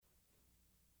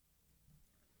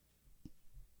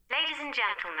and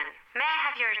gentlemen, may I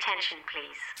have your attention,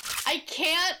 please? I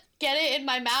can't get it in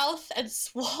my mouth and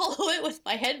swallow it with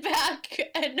my head back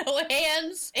and no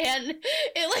hands, and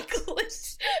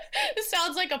it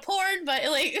sounds like a porn, but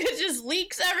it just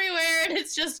leaks everywhere, and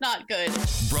it's just not good.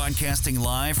 Broadcasting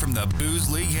live from the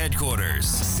Booze League headquarters,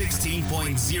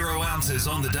 16.0 ounces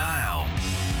on the dial.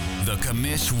 The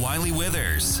Commish Wiley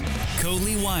Withers,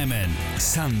 Coley Wyman,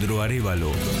 Sandro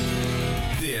Arevalo.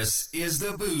 This is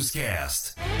the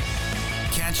BoozeCast.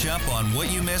 Catch up on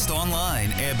what you missed online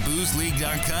at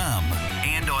boozeleague.com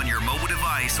and on your mobile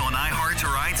device on iHeart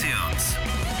or iTunes.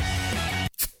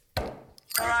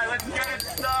 All right, let's get it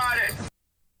started.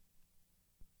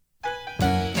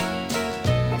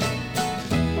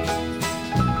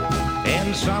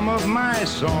 In some of my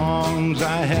songs,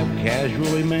 I have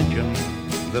casually mentioned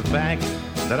the fact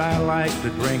that I like to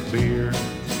drink beer.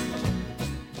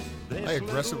 I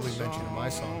aggressively mention in my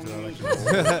songs that I like to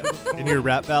drink. In your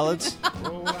rap ballads?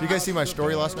 Did you guys see my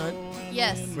story last night?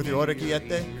 Yes. With the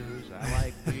orecchiette?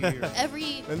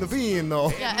 Every And the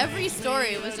vino. yeah, every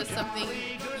story was just something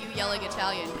you yelling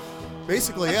Italian.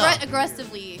 Basically, yeah.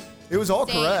 Aggressively. It was all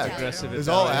saying correct. Italian. Aggressive It was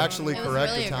all Italian. actually It was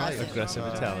correct really Italian. Aggressive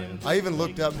Italian. I even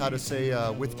looked up how to say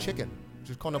with chicken,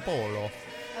 which is con pollo.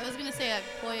 I was gonna say a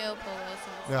pollo polo. So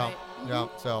that's Yeah, right. yeah.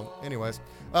 So, anyways,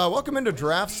 welcome into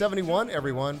Draught71,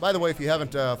 everyone. By the way, if you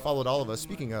haven't followed all of us,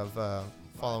 speaking of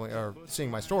following or seeing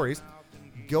my stories,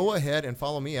 go ahead and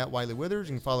follow me at Wiley Withers.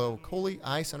 You can follow Coley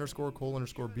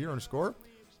 _Cole_beer_.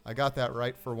 I got that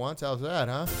right for once. How's that,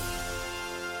 huh?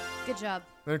 Good job.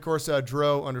 And of course,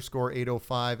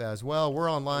 Dro_805 as well.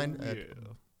 We're online at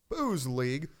Booze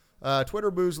League. Twitter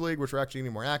Booze League, which we're actually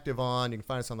getting more active on. You can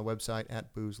find us on the website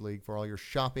at Booze League for all your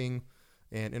shopping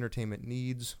and entertainment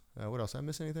needs. What else? Did I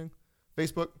miss anything?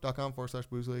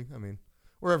 Facebook.com/Booze League. I mean,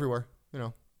 we're everywhere. You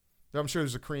know, I'm sure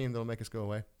there's a cream that'll make us go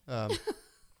away.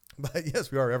 But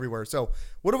yes, we are everywhere. So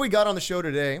what do we got on the show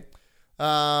today?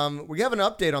 We have an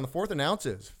update on the 4th and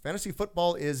ounces. Fantasy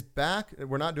football is back.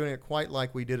 We're not doing it quite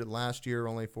like we did it last year,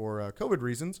 only for COVID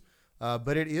reasons.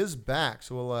 But it is back.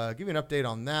 So we'll give you an update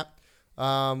on that.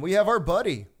 We have our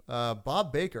buddy,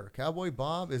 Bob Baker. Cowboy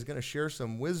Bob is going to share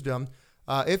some wisdom.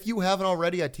 If you haven't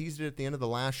already, I teased it at the end of the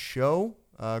last show.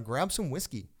 Grab some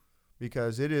whiskey,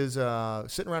 because it is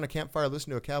sitting around a campfire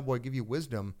listening to a cowboy give you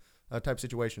wisdom type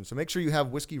situation. So make sure you have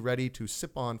whiskey ready to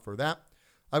sip on for that.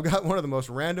 I've got one of the most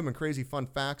random and crazy fun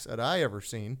facts that I ever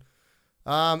seen.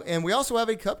 And we also have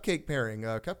a cupcake pairing,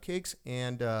 cupcakes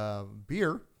and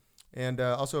beer, and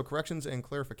also corrections and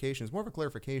clarifications. More of a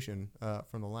clarification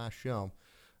from the last show.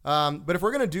 But if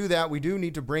we're going to do that, we do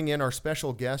need to bring in our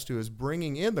special guest who is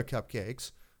bringing in the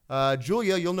cupcakes.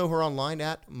 Julia, you'll know her online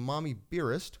at Mommy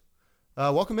Beerist.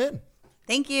 Welcome in.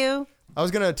 Thank you. I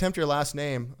was going to attempt your last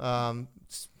name,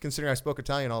 considering I spoke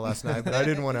Italian all last night, but I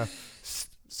didn't want to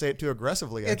say it too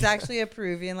aggressively. It's actually a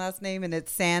Peruvian last name, and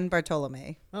it's San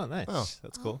Bartolome. Oh, nice. Oh.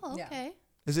 That's cool. Oh, okay. Yeah.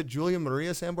 Is it Julia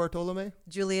Maria San Bartolome?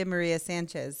 Julia Maria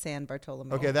Sanchez San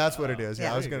Bartolome. Okay, that's what it is. Yeah,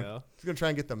 Yeah. I was There you gonna go. try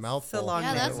and get the mouthful. It's a long Yeah,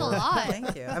 name. that's a lot.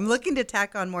 Thank you. I'm looking to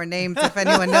tack on more names if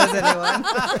anyone knows anyone.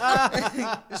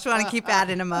 Just want to keep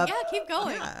adding them up. Yeah, keep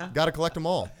going. Got to collect them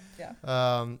all. Yeah.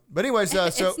 But anyways, so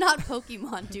It's not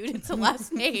Pokemon, dude. It's a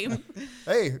last name.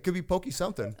 hey, it could be Pokey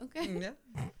something. Okay. Yeah.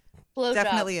 Blowjob.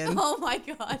 Definitely in. Oh my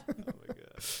god.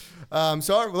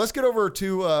 So all right, well, let's get over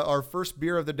to our first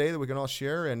beer of the day that we can all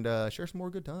share and share some more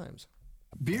good times.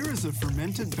 Beer is a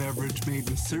fermented beverage made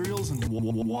with cereals and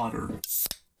water.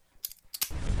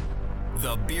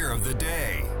 The beer of the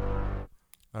day.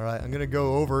 All right, I'm gonna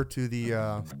go over to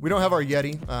the. We don't have our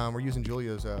Yeti. We're using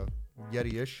Julia's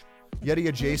Yeti-ish, Yeti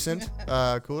adjacent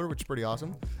cooler, which is pretty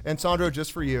awesome. And Sandro,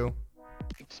 just for you.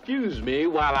 Excuse me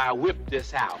while I whip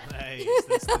this out. Nice.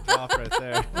 That's the drop right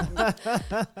there.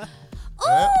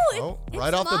 It's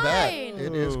right off the bat, mine.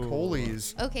 it is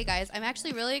Coley's. Okay, guys, I'm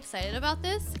actually really excited about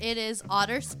this. It is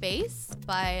Otter Space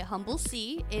by Humble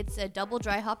Sea. It's a double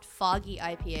dry hopped foggy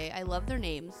IPA. I love their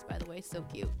names, by the way, so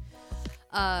cute.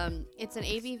 It's an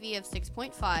ABV of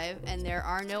 6.5, and there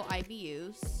are no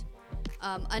IBUs.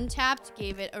 Untapped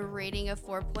gave it a rating of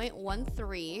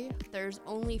 4.13. There's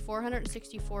only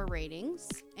 464 ratings,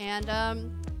 and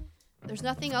there's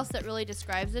nothing else that really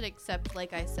describes it except,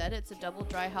 like I said, it's a double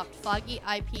dry hopped foggy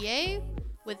IPA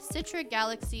with Citra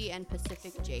Galaxy and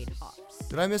Pacific Jade hops.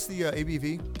 Did I miss the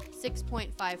ABV?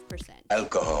 6.5%.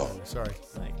 Alcohol. Sorry,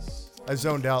 Nice. I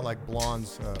zoned out like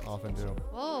blondes often do.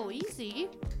 Whoa, easy.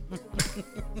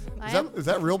 Is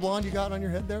that real blonde you got on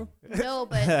your head there? No,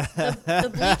 but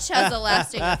the bleach has a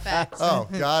lasting effect. Oh,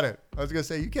 got it. I was gonna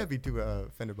say you can't be too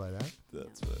offended by that.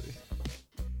 That's funny.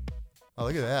 Oh,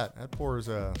 look at that. That pours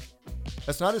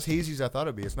That's not as hazy as I thought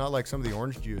it'd be. It's not like some of the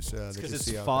orange juice that you Because it's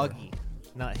see out foggy,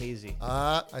 not hazy. there.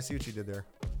 I see what you did there.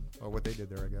 Or what they did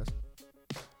there, I guess.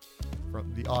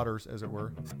 From the otters, as it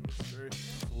were. Very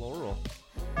floral.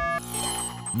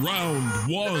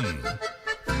 Round 1.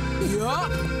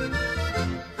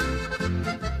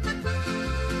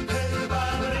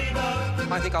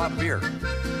 I think I'll have a beer.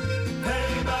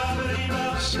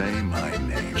 Say my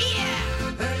name.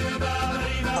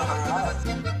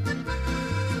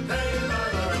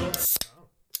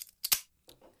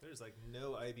 There's like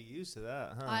no IBUs to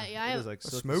that, huh? I It am- is, like,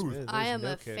 silky Smooth. I There's am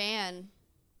no a kick. fan.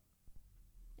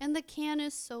 And the can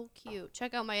is so cute.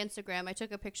 Check out my Instagram. I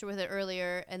took a picture with it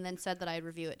earlier and then said that I'd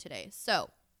review it today. So,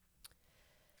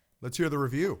 Let's hear the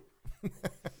review.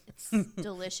 it's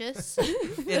delicious.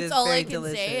 It That's is all very I can say.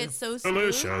 delicious. It's so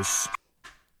smooth.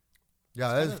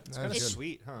 Yeah, that is, It's that kind of is good.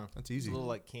 sweet, huh? That's It's easy. a little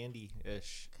like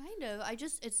candy-ish. Kind of.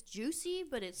 It's juicy,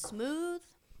 but it's smooth.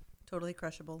 Totally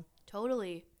crushable.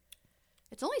 Totally.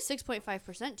 It's only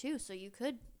 6.5% too, so you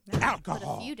could put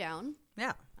a few down.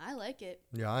 Yeah. I like it.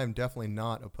 Yeah, I am definitely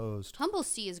not opposed. Humble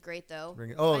Sea is great though.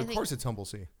 Oh, I of think- course it's Humble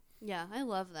Sea. Yeah, I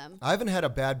love them. I haven't had a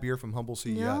bad beer from Humble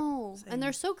Sea yet. No, and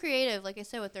they're so creative, like I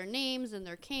said, with their names and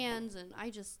their cans, and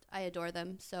I adore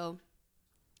them. So,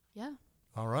 yeah.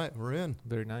 All right, we're in.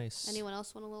 Very nice. Anyone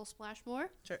else want a little splash more?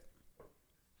 Sure.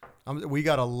 We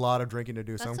got a lot of drinking to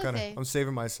do, so That's I'm okay. I'm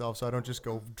saving myself so I don't just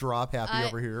go drop happy I-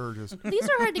 over here or just These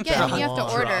are hard to get. and you have to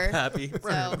Drop order. happy.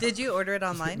 So Did you order it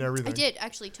and online? everything. I did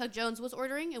actually. Tug Jones was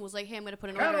ordering and was like, "Hey, I'm going to put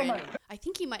an order in." I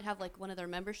think he might have like one of their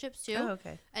memberships too. Oh,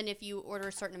 okay. And if you order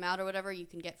a certain amount or whatever, you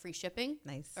can get free shipping.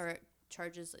 Nice. Or it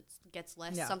charges, it gets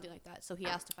less, Yeah. something like that. So he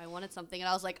asked if I wanted something, and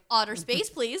I was like, "Otter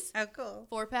Space, please." Oh, cool.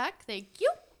 4-pack, thank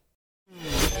you.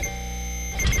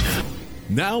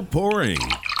 Now pouring.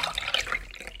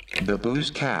 The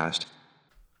BoozeCast.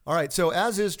 All right, so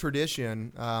as is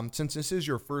tradition, since this is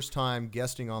your first time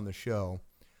guesting on the show,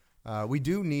 we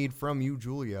do need from you,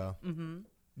 Julia,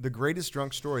 the greatest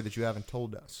drunk story that you haven't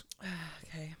told us.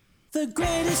 Okay. The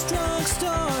greatest drunk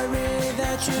story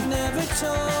that you've never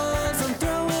told. From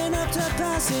throwing up to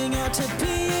passing out to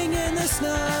peeing in the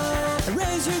snow.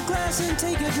 Raise your glass and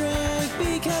take a drink,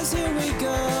 because here we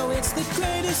go. It's the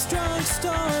greatest drunk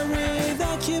story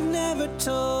that you've never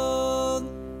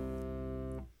told.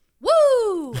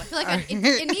 Woo! I feel like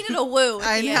it needed a woo. At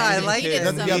I the know, end. I It like needed it.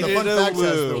 some- Yeah, the fun Needed a facts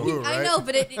has the woo. woo, I right? know,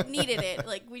 but it needed it.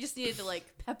 Like we just needed to like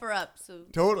pepper up. So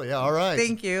Totally, yeah, all right.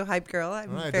 Thank you, hype girl. I'm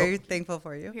All right, very don't- thankful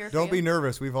for you. here for Don't you. be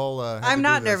nervous. We've all had to I'm do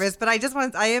not this. nervous, but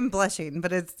I am blushing,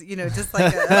 but it's, just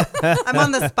like I'm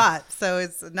on the spot, so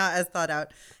it's not as thought out.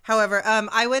 However,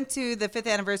 I went to the 5th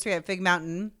anniversary at Fig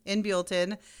Mountain in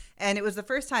Buellton, and it was the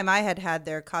first time I had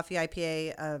their coffee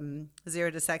IPA,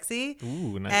 Zero to Sexy.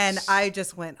 Ooh, nice. And I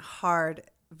just went hard,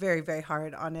 very, very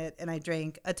hard on it, and I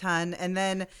drank a ton. And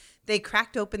then they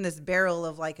cracked open this barrel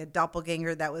of like a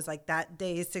doppelganger that was like that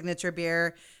day's signature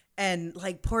beer, and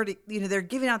like poured it, they're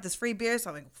giving out this free beer. So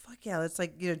I'm like, fuck yeah, let's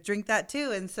like, drink that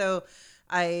too. And so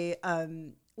I,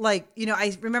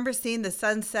 I remember seeing the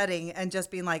sun setting and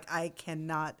just being like, I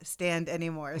cannot stand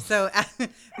anymore. So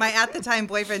my at the time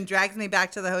boyfriend drags me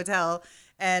back to the hotel.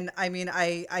 And I mean,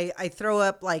 I throw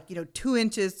up like, 2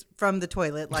 inches from the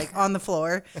toilet, like on the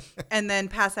floor, and then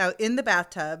pass out in the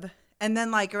bathtub. And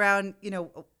then like around,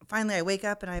 finally I wake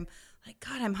up and I'm like,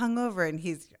 God, I'm hungover. And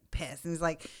he's pissed. And he's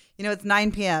like, it's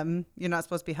 9 p.m. You're not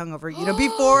supposed to be hungover,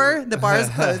 before the bars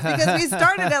closed, because we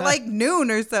started at like noon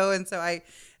or so. And so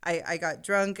I got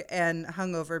drunk and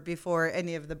hungover before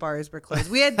any of the bars were closed.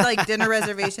 We had like dinner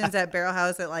reservations at Barrel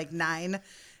House at like 9.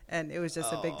 And it was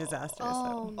just a big disaster.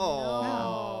 Oh,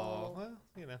 Oh, no. well,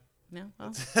 No,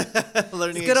 well,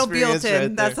 learning it's good old experience Buellton.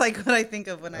 right That's there. like what I think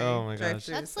of when Oh I my drive gosh,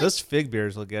 through. That's like- those fig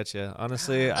beers will get you.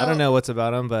 Honestly, I Oh. don't know what's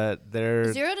about them, but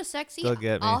they're Zero to Sexy, they'll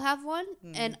get me. I'll have one,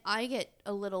 and I get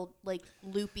a little like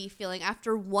loopy feeling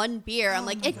after one beer. I'm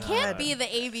like, it can't be the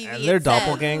ABV. and they're it says.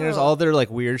 doppelgangers. All their like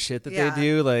weird shit that Yeah. they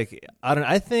do. Like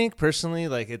I think personally,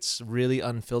 like it's really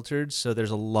unfiltered, so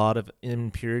there's a lot of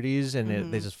impurities,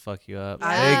 and they just fuck you up. They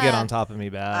Yeah. get on top of me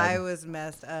bad. I was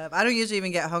messed up. I don't usually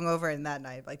even get hungover in that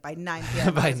night. Like by 9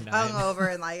 p.m. By I was 9.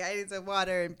 hungover and like I need some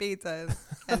water and pizza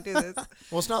and do this.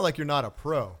 Well, it's not like you're not a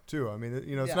pro, too. I mean, it's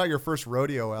Yeah. not your first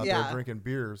rodeo out there Yeah. drinking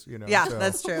beers, Yeah, so.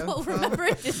 that's true. Well, remember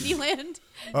at Disneyland?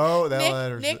 Oh, that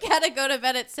matters. Nick had to go to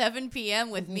bed at 7 p.m.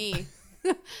 with me.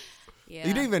 Yeah.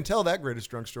 You didn't even tell that greatest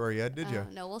drunk story yet, did you?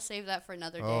 No, we'll save that for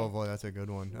another day. Oh, boy, that's a good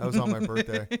one. That was on my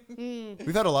birthday.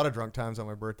 We've had a lot of drunk times on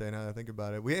my birthday now that I think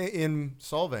about it. We in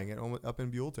Solvang, up in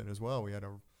Buellton as well. We had a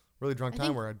really drunk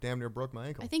time where I damn near broke my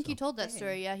ankle. I think you told that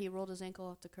story. Yeah, he rolled his ankle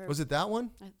off the curb. Was it that one?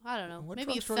 I don't know. What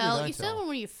Maybe you drunk story did fell. I You said tell? one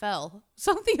where you fell.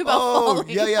 Something about falling.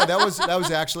 Yeah. That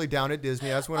was actually down at Disney.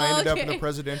 That's when I ended up in the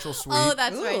presidential suite. Oh,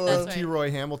 that's right. That's right. T.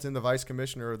 Roy Hamilton, the vice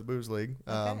commissioner of the Booze League.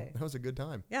 Okay. That was a good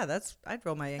time. Yeah, I'd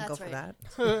roll my ankle for that.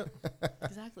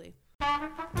 Exactly.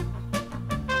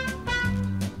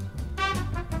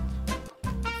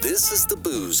 This is the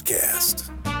BoozeCast.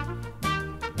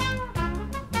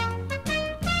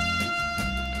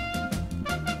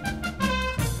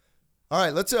 All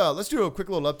right, let's do a quick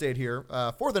little update here.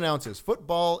 Fourth announces.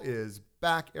 Football is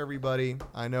back, everybody.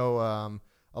 I know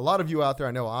a lot of you out there.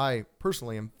 I know I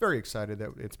personally am very excited that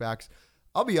it's back.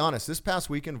 I'll be honest. This past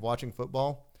weekend of watching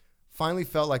football finally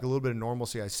felt like a little bit of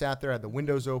normalcy. I sat there, had the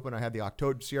windows open. I had the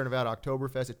Sierra Nevada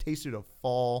Oktoberfest. It tasted of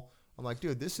fall. I'm like,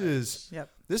 dude, this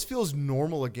feels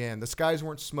normal again. The skies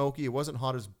weren't smoky. It wasn't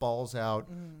hot as balls out.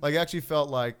 Like, it actually felt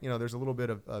like, there's a little bit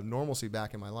of normalcy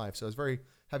back in my life. So I was very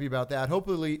happy about that.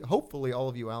 Hopefully all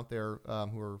of you out there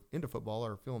who are into football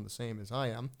are feeling the same as I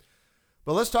am.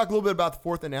 But let's talk a little bit about the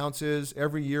fourth announces.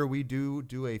 Every year we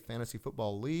do a fantasy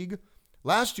football league.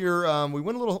 Last year we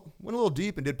went a little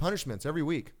deep and did punishments every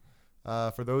week.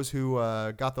 For those who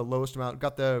got the lowest amount,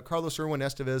 got the Carlos Irwin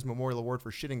Estevez Memorial Award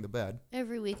for shitting the bed.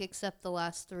 Every week except the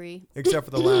last 3. Except for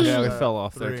the last Yeah, we fell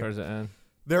off 3. there towards the end.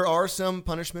 There are some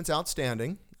punishments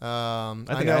outstanding. I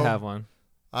think I have one.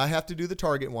 I have to do the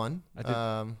target one.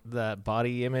 I did that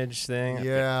body image thing.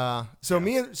 Yeah. So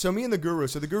me and the Guru.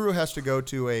 So the Guru has to go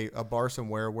to a bar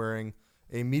somewhere wearing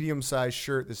a medium-sized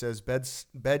shirt that says bed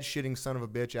shitting son of a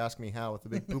bitch, ask me how, with the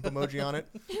big poop emoji on it.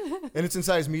 And it's in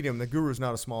size medium. The Guru's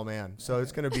not a small man. So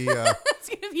it's going to be it's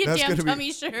going to be a damn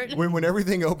tummy shirt. When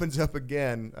everything opens up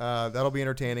again, that'll be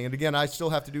entertaining. And again, I still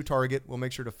have to do Target. We'll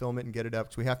make sure to film it and get it up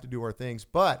because we have to do our things.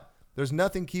 But there's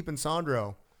nothing keeping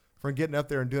Sandro from getting up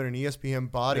there and doing an ESPN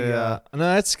body. Yeah. No,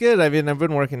 that's good. I mean, I've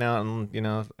been working out and,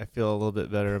 I feel a little bit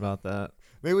better about that.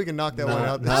 Maybe we can knock that one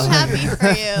out. I'm happy for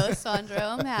you, Sandro.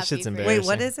 I'm happy Shit's for you. Wait,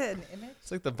 what is it? An image?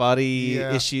 It's like the body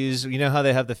issues. You know how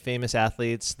they have the famous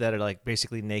athletes that are like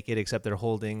basically naked except they're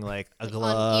holding like a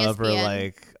glove or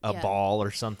like a ball or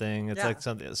something. It's like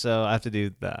something. So I have to do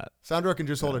that. Sandro can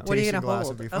just hold a tasting glass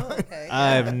and be fine. Okay.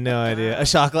 I have no idea. A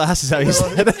shot glass is how you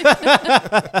said it.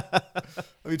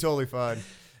 That'll be totally fine.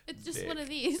 It's just one of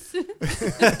these. Yeah,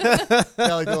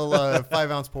 like a little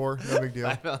 5-ounce pour. No big deal.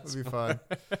 It'll be fine.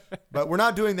 But we're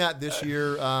not doing that this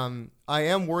year. I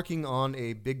am working on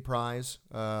a big prize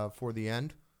for the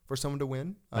end for someone to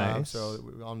win. Nice.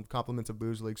 So on compliments of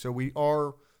Booze League. So we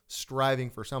are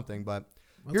striving for something. But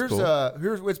here's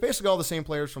it's basically all the same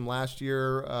players from last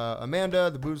year. Amanda,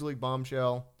 the Booze League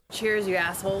bombshell. Cheers, you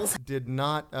assholes. Did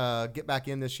not get back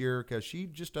in this year because she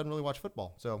just doesn't really watch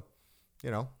football. So,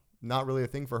 not really a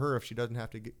thing for her if she doesn't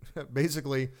have to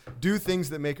basically do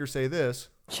things that make her say this.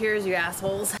 Cheers, you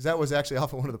assholes. That was actually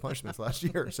off of one of the punishments last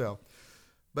year. So,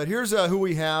 but here's who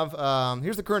we have.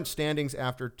 Here's the current standings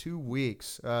after 2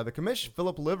 weeks. The commish,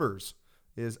 Philip Livers,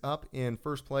 is up in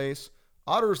first place.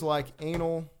 Otters like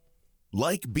anal.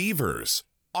 Like beavers,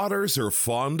 otters are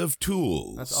fond of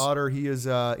tools. That's Otter. He is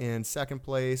in second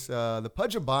place. The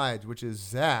Pudge Abides, which is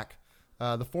Zach.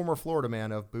 The former Florida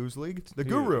man of Booze League. The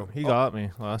Guru. He got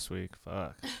me last week.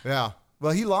 Fuck. Yeah.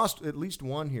 Well, he lost at least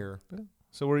one here.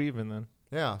 So we're even then.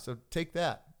 Yeah. So take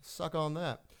that. Suck on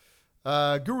that.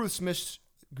 Guru Smith.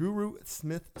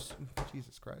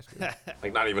 Jesus Christ.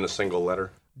 Like not even a single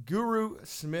letter. Guru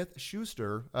Smith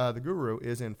Schuster. The Guru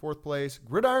is in fourth place.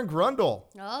 Gridiron Grundle.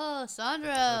 Oh, Sandro.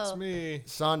 That's me.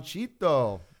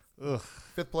 Sanchito. Ugh.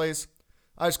 Fifth place.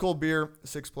 Ice Cold Beer.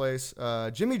 Sixth place.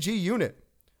 Jimmy G Unit,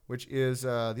 which is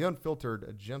the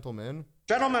Unfiltered Gentleman.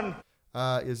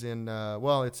 Is in,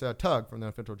 it's Tug from the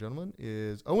Unfiltered Gentleman,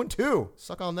 is 0-2.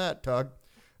 Suck on that, Tug.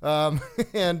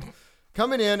 And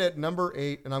coming in at number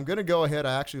 8, and I'm going to go ahead.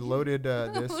 I actually loaded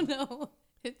this. Oh, no.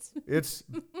 It's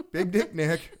Big Dick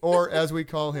Nick, or as we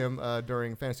call him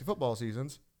during fantasy football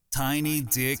seasons, Tiny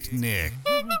Dick Nick.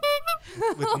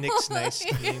 With Nick's nice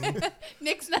team.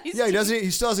 Nick's nice. Yeah, he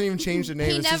still hasn't even changed the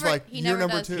name. It's just like year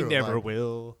number 2. He never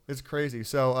will. It's crazy.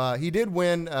 So he did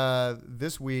win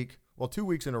this week, 2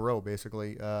 weeks in a row,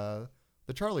 basically, the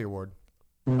Charlie Award.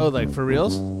 Oh, like for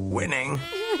reals? Winning.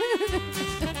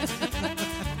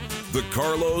 The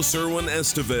Carlos Irwin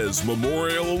Estevez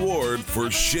Memorial Award for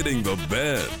shitting the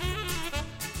bed.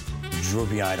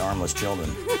 Droopy-eyed, armless children.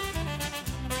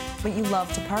 But you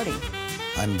love to party.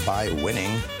 I'm by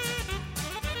winning.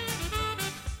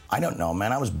 I don't know,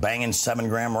 man. I was banging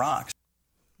 7-gram rocks.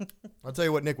 I'll tell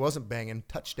you what Nick wasn't banging.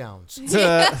 Touchdowns.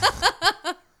 Yeah,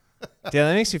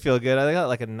 that makes me feel good. I got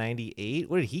like a 98.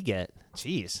 What did he get?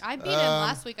 Jeez. I beat him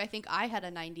last week. I think I had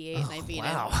a 98 and I beat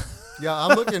him. Yeah,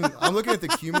 I'm looking at the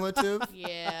cumulative.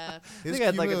 Yeah. I think I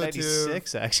had like a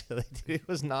 96 actually. Dude, it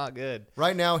was not good.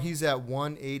 Right now he's at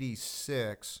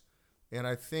 186, and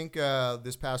I think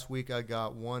this past week I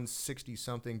got 160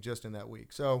 something just in that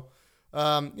week. So,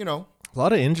 a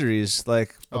lot of injuries.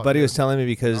 Like a buddy was telling me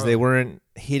because they weren't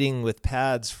hitting with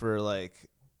pads for like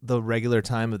the regular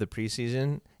time of the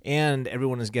preseason, and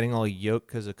everyone is getting all yoked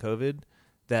because of COVID.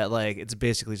 That like it's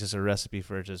basically just a recipe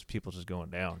for just people just going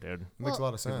down, dude. Makes a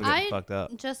lot of sense. I fucked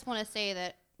up. just want to say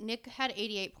that Nick had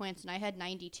 88 points and I had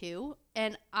 92,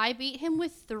 and I beat him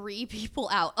with 3 people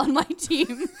out on my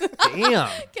team. Damn.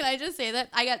 Can I just say that?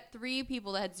 I got 3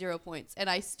 people that had 0 points, and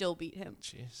I still beat him.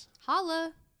 Jeez.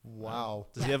 Holla. Wow.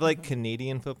 Does he have like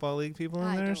Canadian Football League people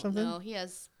in there or something? No, he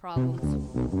has problems.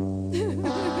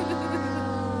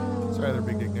 Sorry, they're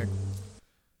big dick Nick.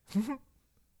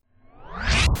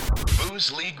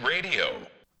 Booze League Radio.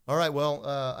 All right, well,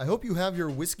 I hope you have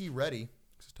your whiskey ready.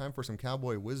 It's time for some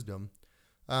Cowboy Wisdom.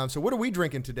 So what are we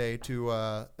drinking today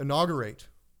to inaugurate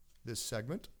this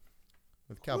segment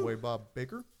with Cowboy Bob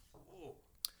Baker?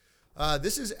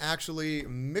 This is actually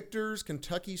Michter's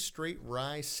Kentucky Straight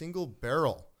Rye Single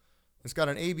Barrel. It's got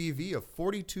an ABV of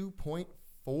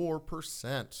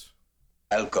 42.4%.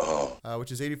 Alcohol.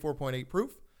 Which is 84.8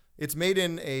 proof. It's made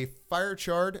in a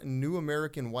fire-charred New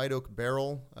American white oak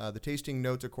barrel. The tasting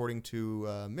notes, according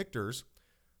to Michter's,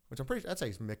 which I'm pretty sure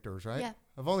that's Michter's, right? Yeah.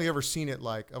 I've only ever seen it.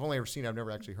 I've never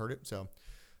actually heard it. So,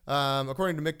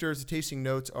 according to Michter's, the tasting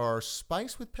notes are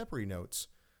spice with peppery notes,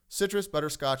 citrus,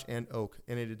 butterscotch, and oak,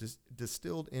 and it is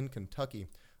distilled in Kentucky.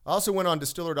 I also went on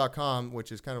distiller.com,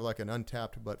 which is kind of like an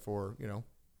Untapped, but for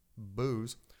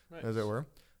booze, as it were.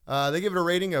 They give it a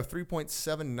rating of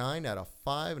 3.79 out of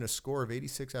 5 and a score of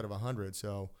 86 out of 100.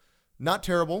 So not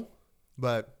terrible,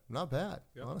 but not bad,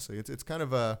 honestly. It's kind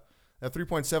of at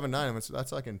 3.79.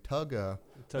 That's like in Tug World?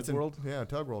 Yeah,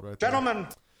 Tug World right there. Gentlemen.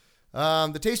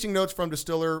 The tasting notes from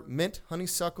Distiller: mint,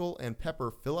 honeysuckle, and pepper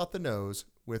fill out the nose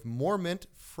with more mint,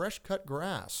 fresh cut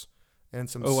grass, and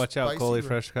some watch out, Coley,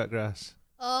 fresh cut grass.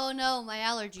 Oh, no, my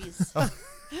allergies.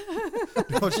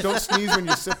 Don't sneeze when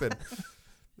you're sipping.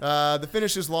 The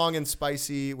finish is long and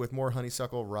spicy with more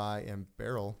honeysuckle, rye, and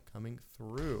barrel coming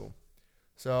through.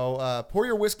 So pour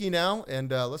your whiskey now, and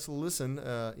let's listen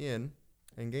in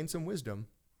and gain some wisdom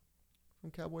from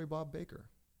Cowboy Bob Baker.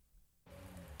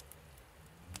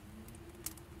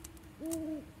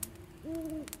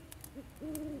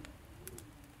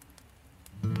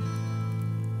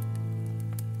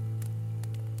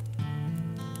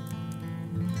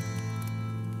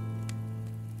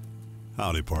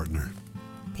 Howdy, partner.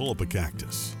 Pull up a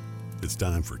cactus. It's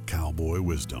time for Cowboy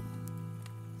Wisdom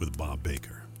with Bob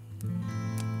Baker.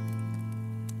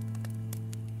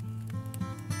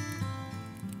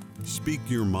 Speak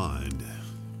your mind,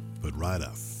 but ride a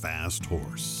fast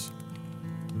horse.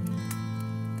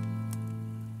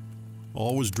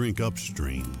 Always drink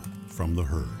upstream from the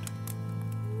herd.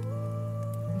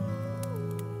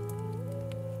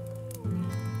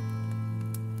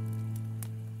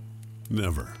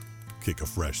 Never kick a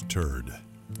fresh turd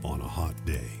on a hot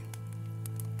day.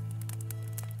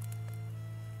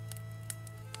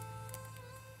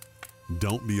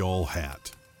 Don't be all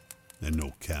hat and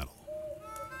no cattle.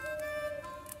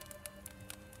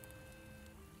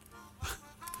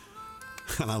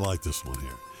 And I like this one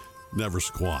here. Never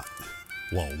squat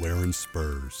while wearing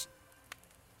spurs.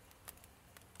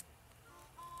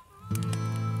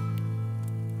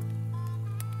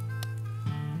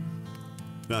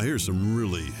 Now here's some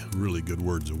really, really good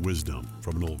words of wisdom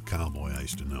from an old cowboy I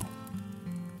used to know.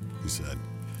 He said,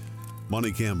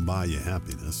 money can't buy you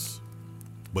happiness,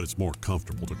 but it's more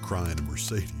comfortable to cry in a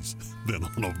Mercedes than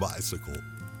on a bicycle.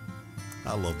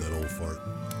 I love that old fart.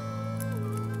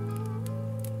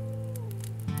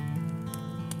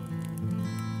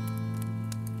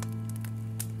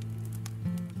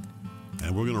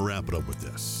 And we're going to wrap it up with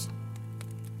this.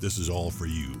 This is all for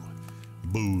you,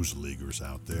 booze leaguers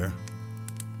out there.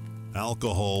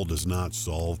 Alcohol does not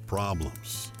solve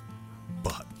problems,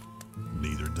 but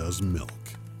neither does milk.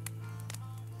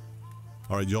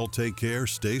 All right, y'all take care,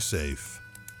 stay safe,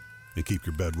 and keep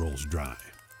your bedrolls dry.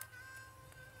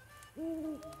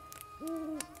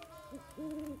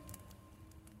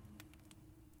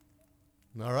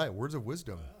 All right, words of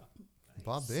wisdom.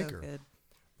 Bob Baker. So good.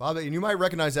 Bob, and you might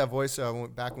recognize that voice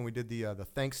back when we did the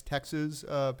Thanks Texas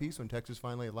piece, when Texas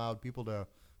finally allowed people to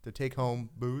take home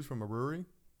booze from a brewery.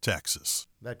 Texas.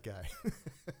 That guy.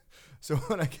 So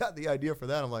when I got the idea for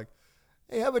that, I'm like,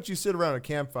 hey, how about you sit around a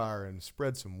campfire and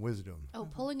spread some wisdom? Oh,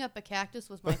 pulling up a cactus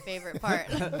was my favorite part.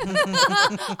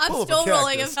 I'm still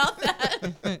rolling about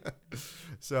that.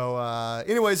 So,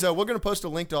 anyways, we're going to post a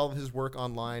link to all of his work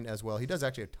online as well. He does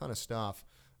actually a ton of stuff.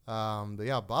 But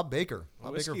yeah, Bob Baker.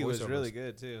 Bob Baker whiskey was voiceovers. really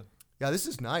good too. Yeah, this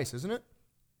is nice, isn't it?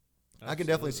 I can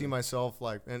definitely see myself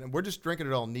and we're just drinking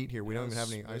it all neat here. We don't even have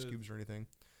any ice cubes or anything.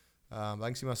 I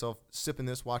can see myself sipping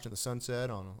this, watching the sunset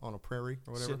on a prairie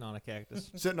or whatever. Sitting on a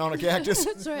cactus. Sitting on a cactus.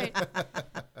 That's right.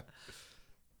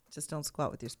 Just don't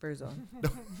squat with your spurs on.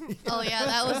 Oh yeah,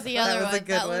 that was the other was a one. good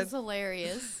That one. was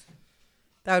hilarious.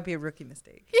 That would be a rookie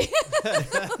mistake.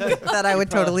 That I would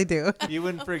totally do. You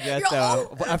wouldn't forget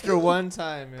though. After one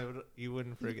time, you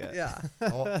wouldn't forget. Yeah.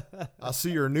 Oh, I see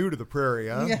you're new to the prairie,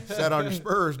 huh? Yeah. Sat on your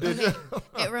spurs, did you?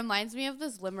 It reminds me of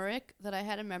this limerick that I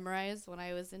had to memorize when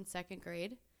I was in 2nd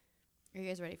grade. Are you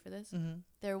guys ready for this? Mm-hmm.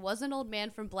 There was an old man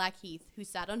from Blackheath who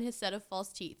sat on his set of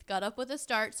false teeth, got up with a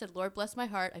start, said, "Lord bless my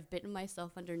heart, I've bitten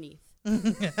myself underneath." That's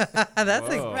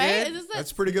a Whoa. Right? good.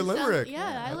 That's pretty good limerick.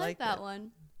 Yeah, I like like that it.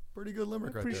 one. Pretty good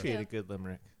limerick right there. Appreciate a good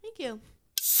limerick. Thank you.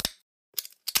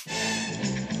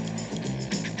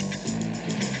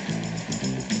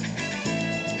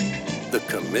 The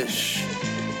Commish.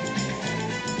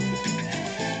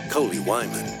 Coley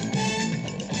Wyman.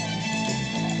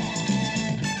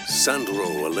 Sandro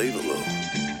Alevalo.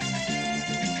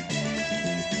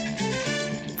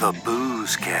 The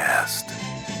BoozeCast.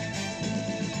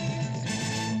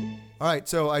 All right,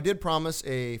 so I did promise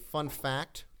a fun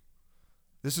fact.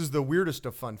 This is the weirdest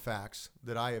of fun facts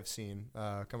that I have seen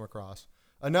come across.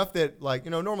 Enough that,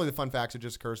 normally the fun facts, it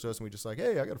just occurs to us and we just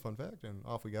hey, I got a fun fact, and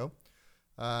off we go.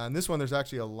 And this one, there's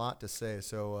actually a lot to say,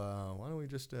 so why don't we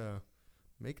just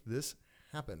make this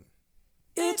happen?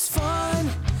 It's fun,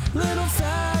 little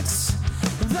facts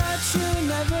that you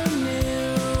never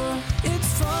knew.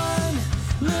 It's fun,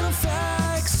 little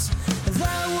facts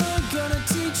that we're gonna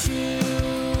teach you.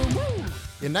 Woo!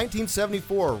 In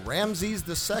 1974, Ramses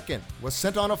II was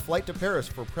sent on a flight to Paris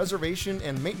for preservation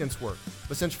and maintenance work.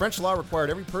 But since French law required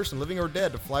every person, living or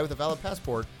dead, to fly with a valid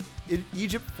passport,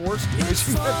 Egypt forced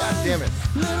issue. God damn it!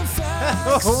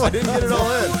 Oh, I didn't get it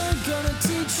all in. We're gonna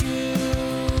teach you.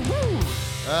 Woo!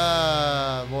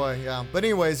 Boy, yeah. But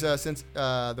anyways, since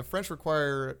the French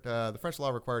law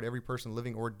required every person,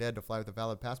 living or dead, to fly with a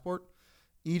valid passport,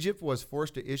 Egypt was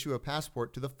forced to issue a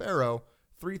passport to the pharaoh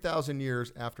 3,000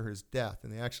 years after his death,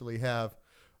 and they actually have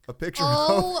a picture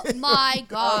Oh my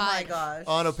god! Oh my gosh.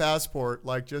 on a passport,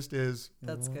 just his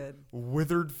That's good.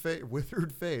 withered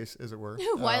face, as it were.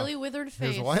 Wily withered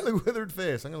face. His wily withered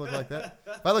face. I'm gonna look like that.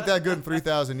 If I look that good in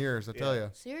 3,000 years, I tell you.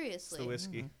 It's Seriously. the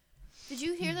whiskey. Did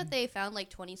you hear that they found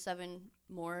 27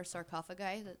 more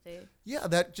sarcophagi that they? Yeah,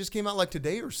 that just came out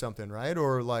today or something, right?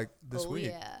 Or this week.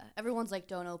 Yeah, everyone's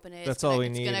don't open it. That's all we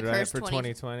it's need, gonna right, curse for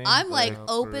 2020? I'm Yeah,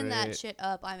 open that great. shit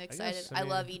up. I'm excited. I mean-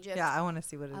 love Egypt. Yeah, I want to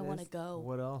see what it is. I want to go.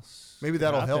 What else? Maybe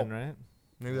that'll help. Right?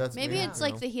 Maybe that's Maybe it's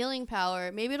the healing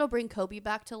power. Maybe it'll bring Kobe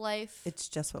back to life. It's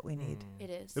just what we need. It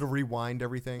is. It'll rewind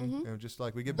everything. Just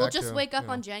we get We'll back just to, wake up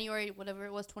on January, whatever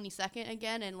it was, 22nd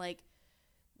again, and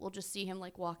we'll just see him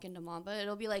walk into Mamba.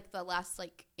 It'll be the last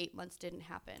 8 months didn't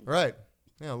happen. Right.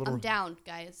 Yeah, a little. I'm down,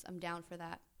 guys. I'm down for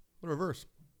that. Little reverse.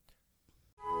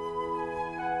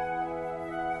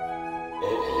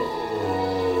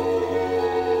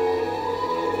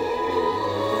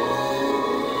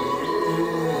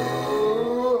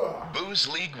 Booze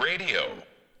League Radio.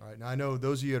 All right. Now I know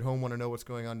those of you at home want to know what's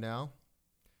going on now.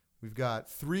 We've got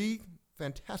 3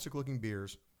 fantastic-looking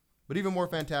beers, but even more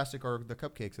fantastic are the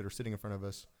cupcakes that are sitting in front of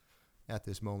us at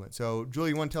this moment. So, Julie,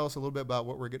 you want to tell us a little bit about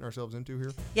what we're getting ourselves into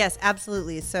here? Yes,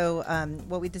 absolutely. So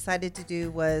what we decided to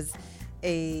do was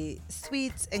a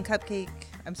sweets and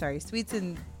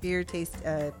beer taste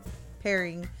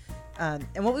pairing.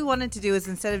 And what we wanted to do is,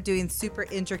 instead of doing super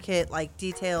intricate,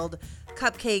 detailed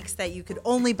cupcakes that you could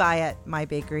only buy at my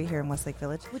bakery here in Westlake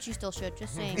Village. Which you still should,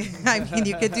 just saying. I mean,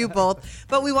 you could do both.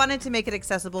 But we wanted to make it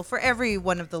accessible for every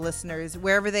one of the listeners,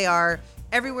 wherever they are.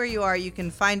 Everywhere you are, you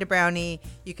can find a brownie,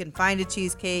 you can find a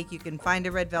cheesecake, you can find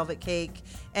a red velvet cake.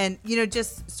 And,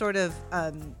 just sort of...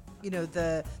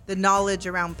 the knowledge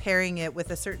around pairing it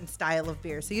with a certain style of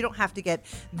beer. So you don't have to get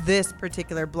this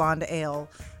particular blonde ale,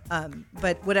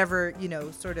 but whatever,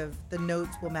 sort of the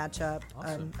notes will match up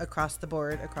across the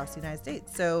board, across the United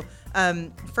States. So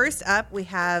first up, we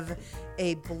have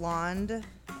a blonde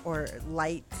or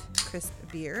light crisp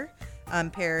beer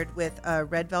paired with a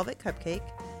red velvet cupcake.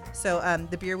 So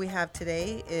the beer we have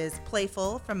today is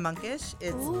Playful from Monkish.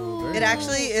 It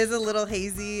actually is a little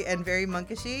hazy and very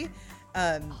monkishy.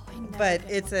 But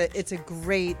it's a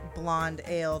great blonde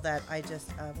ale that I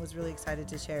just was really excited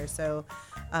to share. So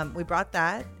we brought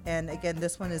that, and again,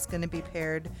 this one is going to be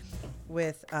paired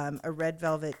with a red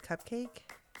velvet cupcake.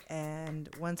 And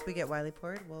once we get Wiley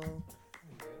poured, we'll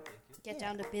get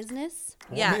down to business.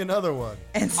 Pour me another one.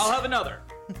 I'll have another.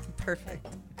 Perfect.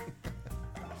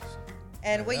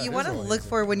 And what Yeah, you it want is to all look easy.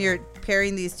 for when you're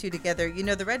pairing these two together,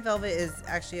 the red velvet is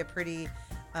actually a pretty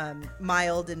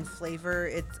mild in flavor.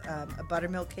 It's a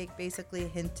buttermilk cake, basically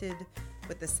hinted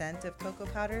with the scent of cocoa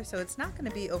powder. So it's not going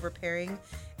to be overbearing.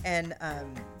 And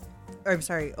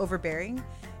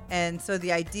so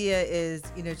the idea is,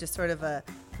 just sort of a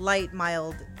light,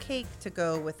 mild cake to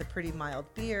go with a pretty mild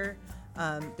beer.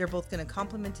 They're both going to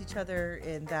complement each other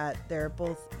in that they're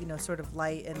both, sort of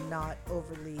light and not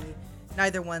overly.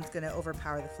 Neither one's going to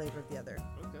overpower the flavor of the other.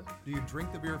 Okay. Do you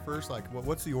drink the beer first? Like,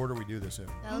 what's the order we do this in?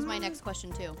 That was my next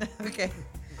question too. Okay.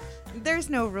 There's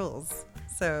no rules.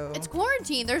 So It's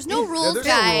quarantine. There's no rules, there's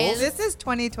no guys. rules. this is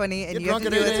 2020, and Get you have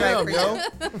drunk to at do 8 what's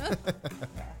right a.m., for you.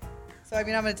 So, I'm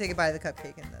going to take a bite of the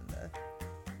cupcake and then the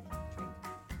drink.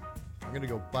 I'm going to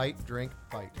go bite, drink,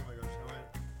 bite. Oh my gosh, I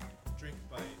went drink,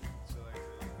 bite. So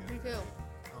Me too.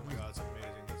 Oh my god, it's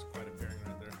amazing. That's quite a pairing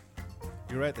right there.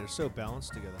 You're right, they're so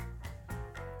balanced together.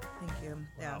 Thank you.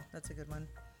 Yeah, that's a good one.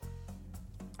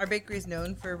 Our bakery is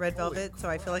known for red velvet, so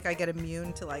I feel like I get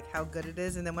immune to like how good it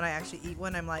is, and then when I actually eat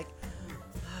one, I'm like,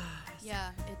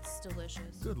 Yeah, it's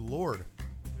delicious. Good Lord.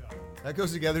 That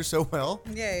goes together so well.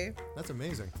 Yay. That's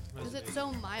amazing. Because it's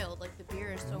so mild. Like the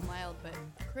beer is so mild, but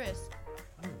crisp.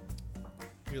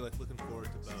 You're like looking forward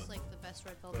to It's both. just like the best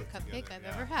red velvet Both cupcake together, I've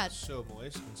yeah. ever had. So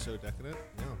moist and so decadent.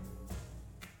 Yeah.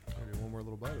 Maybe one more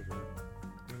little bite of it.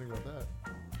 What do you think about that?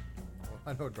 Well,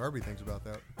 I know what Darby thinks about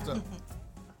that. So,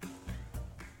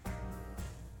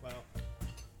 Wow.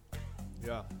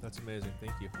 Yeah, that's amazing.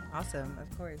 Thank you. Awesome,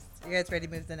 of course. You guys ready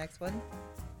to move to the next one?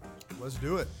 let's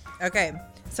do it. Okay,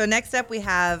 so next up we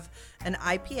have an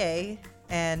IPA,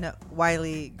 and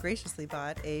Wiley graciously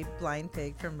bought a blind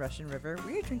pig from Russian River.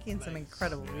 We are drinking some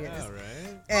incredible beers. Yeah,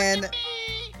 right? And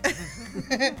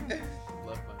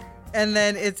and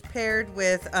then it's paired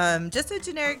with just a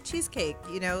generic cheesecake.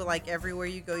 You know, like everywhere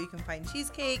you go, you can find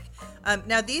cheesecake.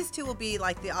 Now these two will be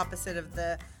like the opposite of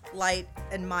the light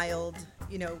and mild.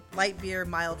 You know, light beer,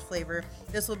 mild flavor.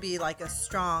 This will be like a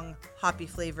strong hoppy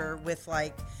flavor with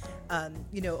like,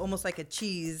 you know, almost like a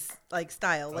cheese like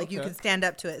style. Like you Okay. can stand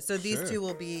up to it. So these Sure. two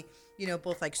will be, you know,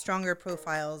 both like stronger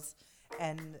profiles.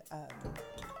 And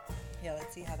yeah,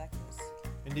 let's see how that goes.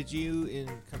 And did you, in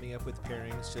coming up with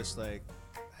pairings, just like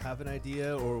have an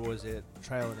idea, or was it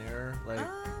trial and error, like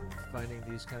finding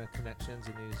these kind of connections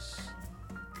and these?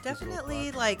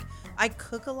 Definitely, like I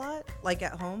cook a lot, like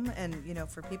at home, and you know,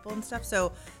 for people and stuff.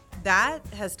 So that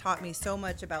has taught me so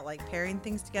much about like pairing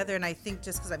things together. And I think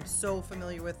just because I'm so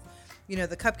familiar with, you know,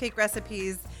 the cupcake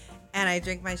recipes, and I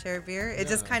drink my share of beer, it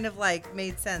just kind of like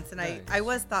made sense. And Nice. I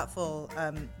was thoughtful,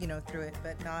 you know, through it,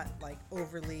 but not like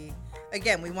overly.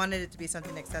 Again, we wanted it to be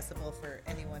something accessible for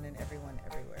anyone and everyone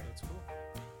everywhere. That's cool.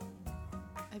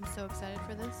 I'm so excited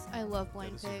for this. I love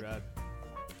blind This is pig. rad.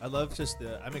 I love just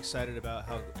I'm excited about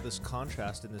how this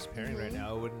contrast in this pairing right now.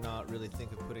 I would not really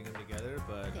think of putting them together,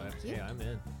 but Thank you. hey, I'm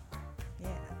in. Yeah.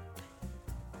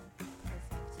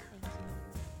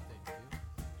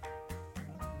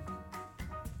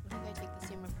 I think I take the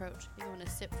same approach. I think I want to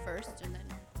sip first and then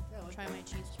try my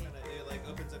cheesecake. It like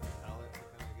opens up your palate to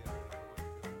kind of get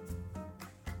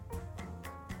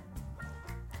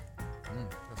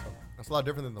That's a lot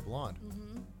different than the blonde.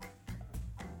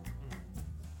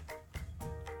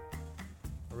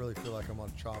 I really feel like I'm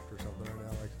on Chopped or something right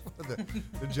now. Like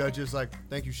the judge is like,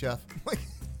 "Thank you, chef." Like,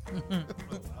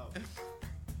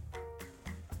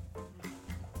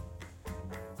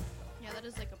 Yeah, that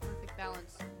is like a perfect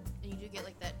balance. And you do get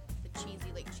like the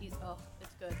cheesy, like cheese. Oh,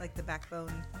 it's good. Like the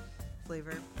backbone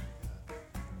flavor.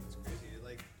 It's crazy.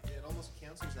 It almost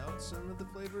cancels out some of the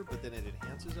flavor, but then it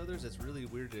enhances others. It's really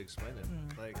weird to explain it.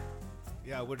 Like,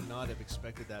 yeah, I would not have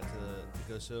expected that to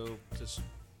go so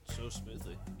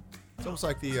smoothly. it's almost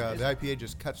like the IPA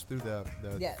just cuts through the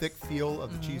Yes. thick feel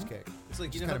of the cheesecake. It's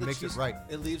like, Just you know, how kind of the makes it right.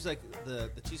 It leaves like the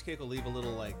cheesecake will leave a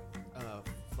little like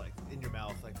in your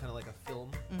mouth, like kind of like a film,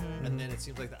 and then it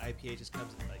seems like the IPA just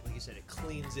comes like you said, it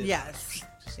cleans it. Yes.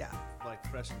 Just, Yeah. like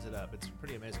freshens it up. It's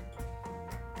pretty amazing.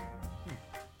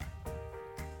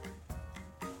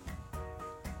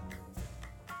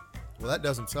 Well, that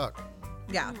doesn't suck.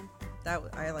 Yeah.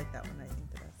 I like that one. I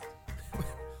think the best.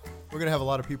 We're gonna have a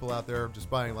lot of people out there just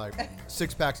buying like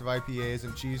 6 packs of IPAs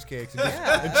and cheesecakes and,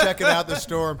 and checking out the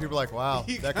store, and people are like, "Wow,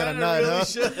 You that kind of kinda night, really huh?"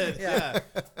 should. Yeah.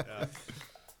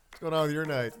 What's going on with your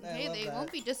night? Hey, they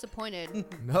won't be disappointed.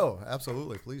 No,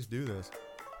 absolutely. Please do this.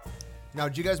 Now,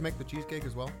 did you guys make the cheesecake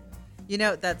as well? You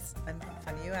know, that's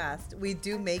funny you asked. We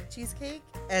do make cheesecake,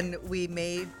 and we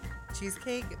made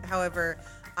cheesecake. However,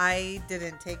 I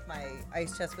didn't take my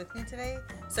ice chest with me today,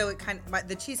 so it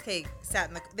the cheesecake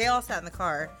they all sat in the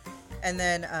car, and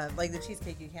then like the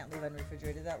cheesecake you can't leave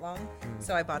unrefrigerated that long,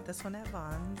 so I bought this one at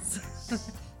Vons.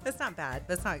 It's not bad,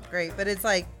 but it's not great, but it's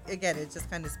like, again, it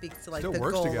just kind of speaks to like Still the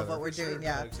works goal together. of what we're doing.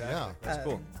 Yeah, Exactly. Yeah, that's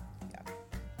cool. Yeah.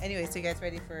 Anyway, so you guys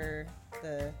ready for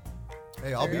the?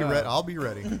 Hey, I'll be ready. I'll be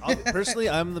ready. Personally,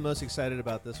 I'm the most excited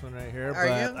about this one right here. Are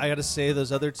but you? I got to say,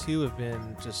 those other two have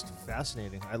been just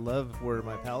fascinating. I love where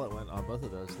my palate went on both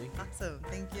of those. Thank you. Awesome.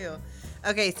 Thank you.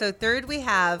 Okay, so third we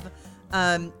have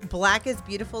Black is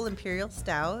Beautiful Imperial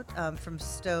Stout from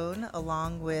Stone,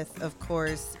 along with, of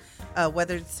course,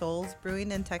 Weathered Souls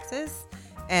Brewing in Texas.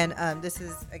 And this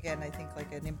is, again, I think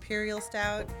like an Imperial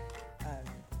Stout.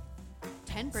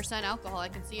 10% alcohol. I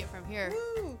can see it from here.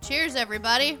 Woo. Cheers,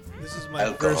 everybody. This is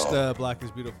my first Black is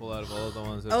Beautiful out of all of the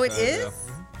ones. Oh, it is?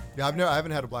 Yeah, I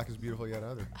haven't had a Black is Beautiful yet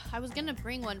either. I was gonna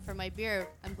bring one for my beer.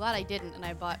 I'm glad I didn't, and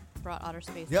I brought Otter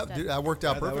Space. Yep, instead. dude, that worked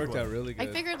out perfectly. That worked out really good.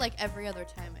 I figured like every other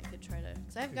time I could try to,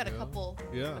 because I've got a couple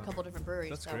different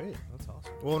breweries. That's so. great. That's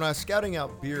awesome. Well, when I was scouting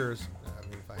out beers, I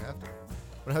mean, if I have to,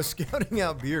 when I was scouting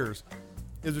out beers,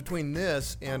 it was between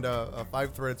this and a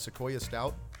 5-thread Sequoia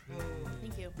Stout.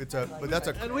 Thank you. But that's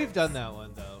a. And we've done that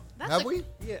one though. Have we?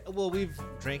 Yeah. Well, we've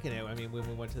drinking it. I mean, when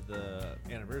we went to the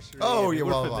anniversary. Oh, I mean, yeah,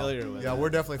 we're well, familiar with. Yeah, it. we're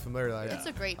definitely familiar with that. It's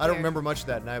a great I don't beer. remember much of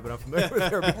that night, but I'm familiar with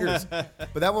their beers.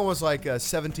 But that one was like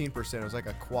 17%. It was like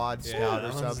a quad stout or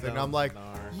that one's something. down I'm like,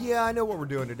 gnar. yeah, I know what we're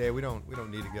doing today. We don't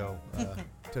need to go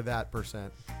to that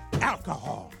percent.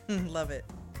 Alcohol. Love it.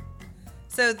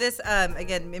 So this,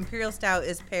 again, Imperial Stout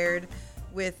is paired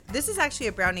with, this is actually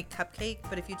a brownie cupcake,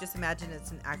 but if you just imagine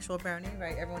it's an actual brownie,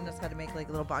 right? Everyone knows how to make like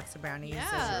a little box of brownies.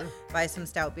 Yeah. Buy some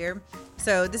stout beer.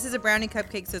 So this is a brownie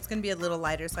cupcake, so it's going to be a little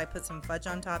lighter. So I put some fudge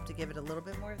on top to give it a little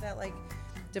bit more of that like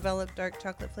developed dark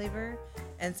chocolate flavor.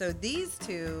 And so these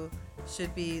two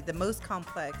should be the most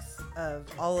complex of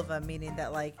all of them, meaning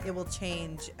that like it will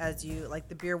change as you, like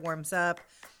the beer warms up.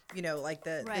 You know, like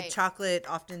the chocolate,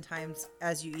 oftentimes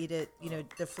as you eat it, you know,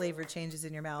 the flavor changes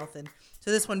in your mouth. And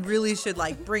so this one really should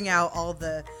like bring out all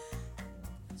the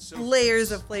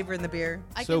layers of flavor in the beer.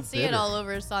 I can see it all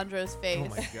over Sandro's face.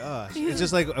 Oh my gosh. It's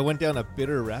just like I went down a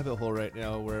bitter rabbit hole right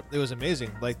now where it was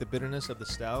amazing. Like the bitterness of the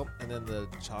stout and then the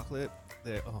chocolate.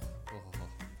 I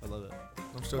love it.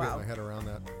 I'm still getting my head around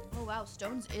that. Oh wow,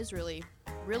 Stone's is really,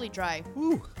 really dry.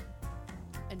 Woo.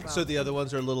 And So the other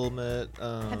ones are a little bit.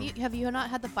 have you not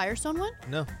had the Firestone one?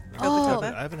 No. Oh.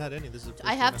 I haven't had any. This is the first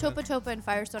I have one Topa Topa and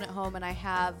Firestone at home, and I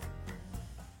have.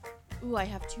 Ooh, I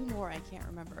have two more. I can't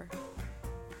remember.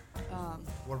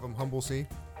 One of them, Humble Sea.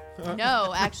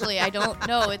 No, actually, I don't.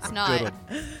 No, it's not.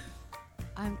 Good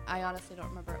I honestly don't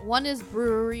remember. One is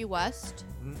Brewery West.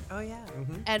 Oh yeah.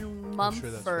 And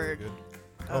Mumford.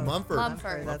 Oh, Mumford.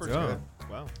 Mumford. Mumford's Oh, good.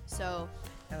 wow. So,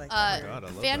 I like that. God, I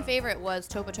love fan that. favorite was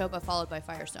Topa Topa, followed by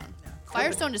Firestone.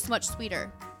 Firestone is much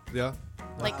sweeter, Yeah.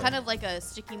 like kind of like a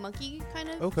sticky monkey kind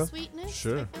of Okay. sweetness.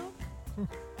 Sure. I feel.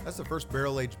 That's the first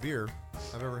barrel-aged beer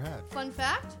I've ever had. Fun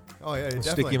fact. Oh yeah,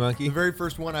 definitely. Sticky Monkey? The very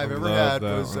first one I've I ever love had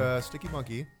that was one. Sticky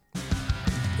Monkey.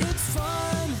 It's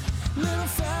fun, little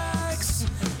facts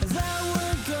that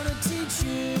we're gonna teach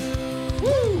you.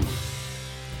 Woo!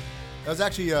 That was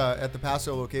actually at the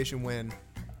Paso location when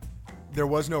there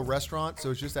was no restaurant,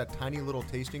 so it's just that tiny little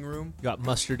tasting room. Got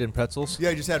mustard and pretzels.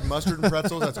 Yeah, you just had mustard and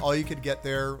pretzels. That's all you could get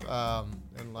there.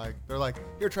 And like they're like,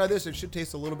 here, try this. It should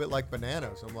taste a little bit like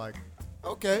bananas. I'm like,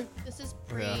 okay. This is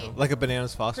pre. Yeah. Like a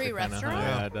bananas foster kind of. Pre-restaurant?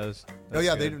 Yeah, it does. Oh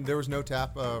yeah, good. there was no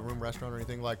tap room restaurant or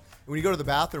anything. Like when you go to the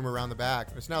bathroom around the back,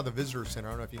 it's now the visitor center.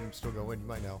 I don't know if you can still go in. You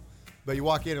might know, but you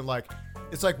walk in and like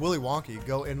it's like Willy Wonka. You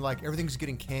go in like everything's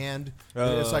getting canned.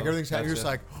 And it's like everything's happening. You're just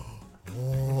like.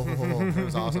 Oh, it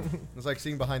was awesome. It was like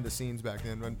seeing behind the scenes back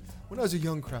then when I was a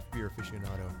young craft beer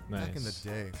aficionado back in the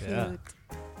day. Yeah.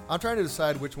 I'm trying to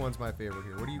decide which one's my favorite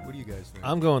here. What do you guys think?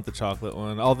 I'm going with the chocolate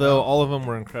one. Although all of them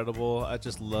were incredible, I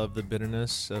just love the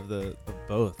bitterness of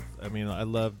both. I mean, I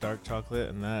love dark chocolate,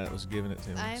 and that was giving it to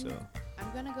me.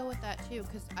 I'm gonna go with that too,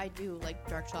 because I do like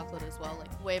dark chocolate as well.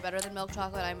 Like way better than milk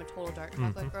chocolate. I'm a total dark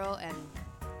chocolate girl, and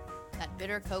that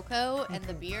bitter cocoa and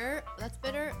the beer that's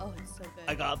bitter. Oh, it's so good.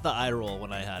 I got the eye roll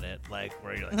when I had it, like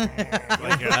where you're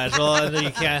like your eyes roll and then you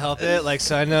can't help it. Like,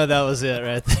 so I know that was it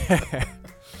right there.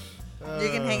 You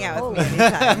can hang out with me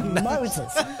anytime.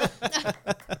 Moses.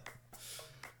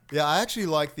 Yeah, I actually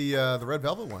like the red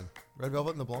velvet one. Red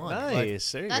velvet and the blonde.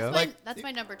 Nice. There you go. That's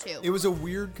my number two. It was a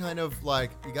weird kind of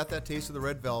like you got that taste of the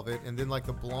red velvet, and then like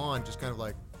the blonde just kind of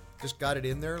like just got it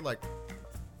in there, like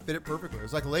fit it perfectly. It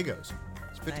was like Legos.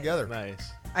 It's fit together. Nice.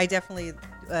 I definitely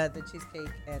the cheesecake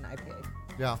and IPA.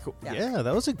 Yeah. Cool. Yeah. Yeah,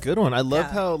 that was a good one. I love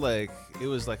Yeah. how like it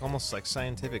was like almost like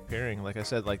scientific pairing. Like I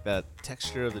said, like that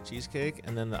texture of the cheesecake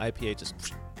and then the IPA just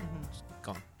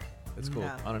gone. It's cool.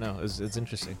 Yeah. I don't know. It's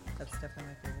interesting. That's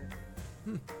definitely my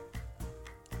favorite.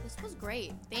 This was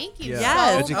great. Thank you. Yeah.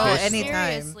 Yes. So Oh, much.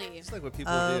 anytime. Seriously. It's like what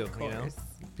people Of do, you know. course.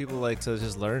 People like to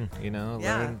just learn, you know.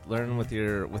 Yeah. Learn with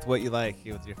what you like,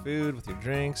 with your food, with your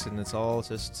drinks, and it's all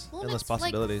just Well, endless it's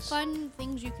possibilities. like fun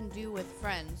things you can do with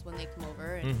friends when they come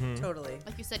over. And Mhm. Totally.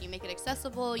 like you said, you make it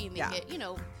accessible. You make it,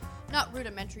 not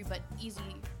rudimentary, but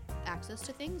easy access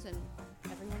to things, and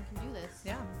everyone can do this.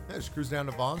 Yeah. Yeah, just cruise down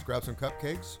to Vaughn's, grab some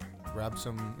cupcakes, grab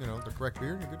some, the correct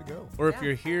beer, and you're good to go. Or if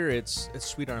you're here, it's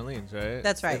Sweet Arleen's, right?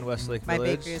 That's right. In Westlake My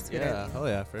Village. bakery is Sweet Yeah. Arleen. Oh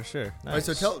yeah, for sure. Nice. All right,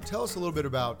 so tell us a little bit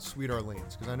about Sweet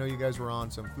Arleen's, because I know you guys were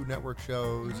on some Food Network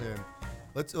shows, and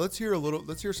let's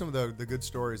hear some of the good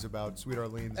stories about Sweet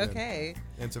Arleen's. Okay.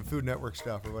 And some Food Network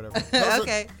stuff or whatever.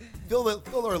 Okay.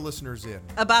 Fill our listeners in.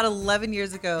 About 11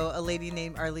 years ago, a lady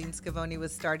named Arleen Scavone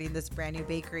was starting this brand new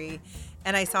bakery,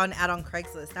 and I saw an ad on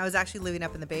Craigslist. And I was actually living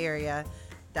up in the Bay Area,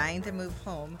 dying to move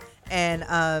home, and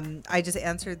I just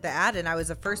answered the ad, and I was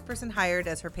the first person hired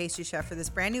as her pastry chef for this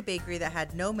brand new bakery that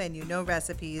had no menu, no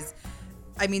recipes.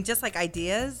 I mean, just like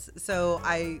ideas. So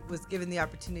I was given the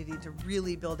opportunity to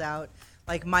really build out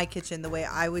like my kitchen the way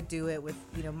I would do it with,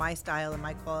 my style and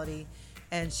my quality.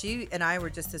 And she and I were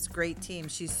just this great team.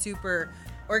 She's super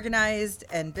organized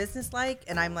and businesslike,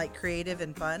 and I'm like creative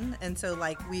and fun. And so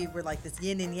like we were like this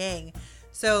yin and yang.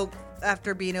 So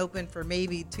after being open for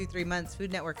maybe 2-3 months,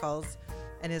 Food Network calls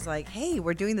and is like, hey,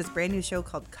 we're doing this brand new show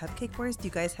called Cupcake Wars. Do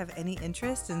you guys have any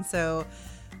interest? And so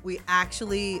we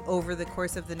actually, over the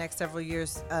course of the next several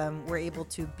years, were able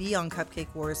to be on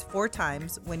Cupcake Wars 4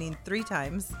 times, winning 3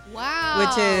 times. Wow.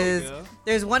 Which is,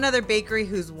 there's one other bakery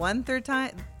who's won 3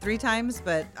 times,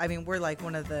 but I mean, we're like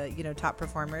one of the, top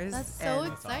performers. That's so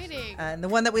exciting. And the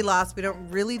one that we lost, we don't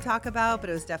really talk about, but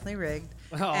it was definitely rigged.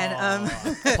 And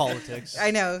politics.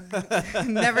 I know.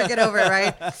 Never get over it,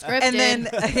 right? Scripted. And then,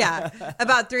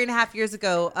 about 3.5 years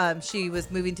ago, she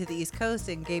was moving to the East Coast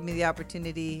and gave me the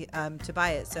opportunity to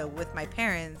buy it. So with my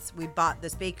parents, we bought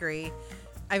this bakery.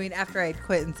 I mean, after I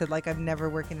quit and said, like, I'm never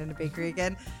working in a bakery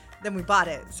again, then we bought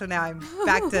it. So now I'm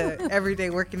back to every day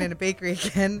working in a bakery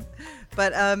again.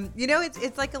 But,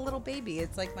 it's like a little baby.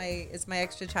 It's like it's my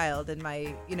extra child. And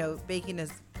my, baking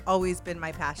has always been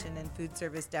my passion, and food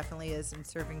service definitely is, and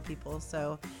serving people.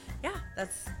 So, yeah,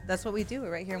 that's what we do.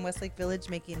 We're right here in Westlake Village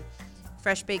making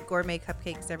fresh baked gourmet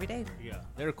cupcakes every day. Yeah,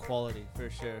 they're quality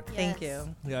for sure. Thank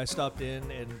you. Yeah, I stopped in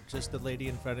and just the lady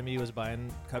in front of me was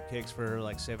buying cupcakes for her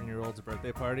like 7-year-old's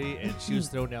birthday party, and she was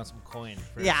throwing down some coin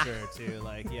for sure too.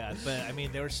 Like, yeah, but I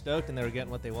mean, they were stoked and they were getting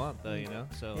what they want though,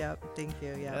 So. Yep. Thank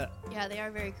you. Yeah, they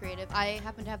are very creative. I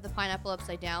happen to have the pineapple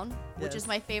upside down, which is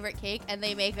my favorite cake, and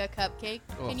they make a cupcake.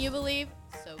 Oh. Can you believe?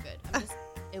 So good.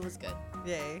 It was good.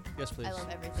 Yay. Yes, please. I love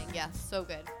everything. Yeah, so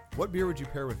good. What beer would you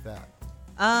pair with that?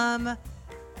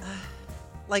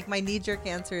 Like my knee-jerk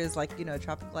answer is like,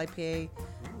 tropical IPA.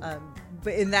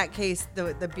 But in that case,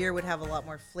 the beer would have a lot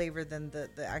more flavor than the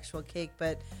actual cake.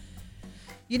 But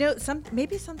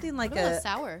maybe something like a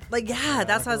sour. Like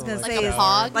that's what I was gonna say. A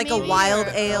pog, like maybe, a wild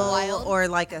or ale or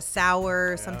like a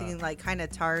sour, something like kind of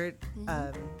tart.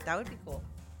 That would be cool.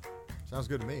 Sounds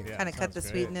good to me. Kind of cut the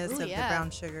sweetness Ooh, of the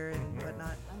brown sugar and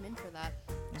whatnot. I'm in for that.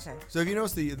 Okay. So have you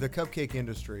noticed the cupcake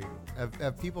industry?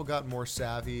 Have people gotten more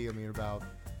savvy? I mean, about,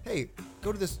 hey,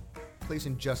 go to this place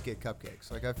and just get cupcakes.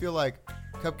 Like, I feel like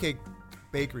cupcake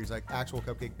bakeries, like actual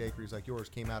cupcake bakeries like yours,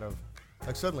 came out of,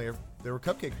 like, suddenly there were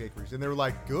cupcake bakeries and they were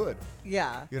like good.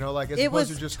 Yeah. Like as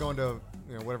opposed to just going to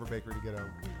whatever bakery to get a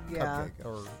cupcake.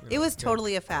 Or it was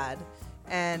totally a fad,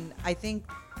 and I think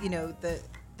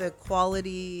the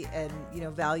quality and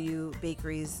value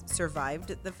bakeries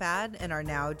survived the fad and are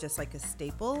now just like a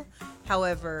staple.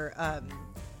 However,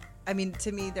 I mean,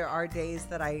 to me, there are days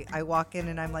that I walk in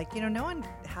and I'm like, no one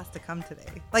has to come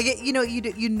today. Like,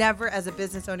 you never, as a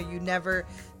business owner, you never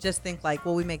just think like,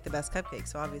 well, we make the best cupcakes,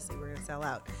 so obviously we're gonna sell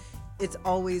out. It's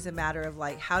always a matter of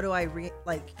like, how do I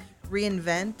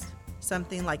reinvent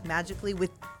something like magically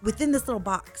within this little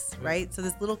box, right? So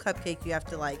this little cupcake, you have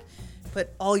to like put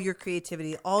all your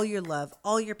creativity, all your love,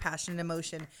 all your passion and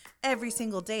emotion every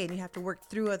single day, and you have to work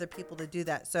through other people to do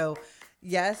that. So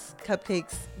yes,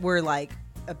 cupcakes were like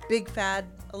a big fad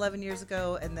 11 years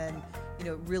ago, and then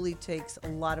it really takes a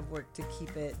lot of work to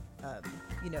keep it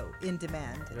in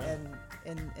demand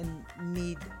and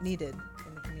needed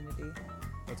in the community.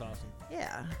 That's awesome.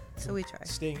 Yeah, so we try.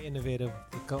 Staying innovative,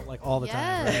 like all the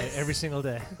time, right? Every single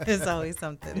day. There's always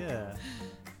something. Yeah.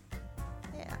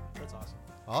 Yeah. That's awesome.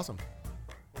 Awesome.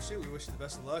 shoot, we wish you the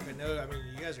best of luck. I mean,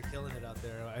 you guys are killing it out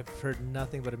there. I've heard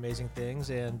nothing but amazing things,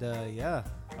 and yeah,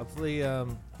 hopefully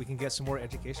we can get some more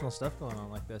educational stuff going on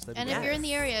like this. And if you're in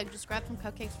the area, just grab some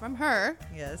cupcakes from her.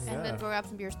 Yes. And then go grab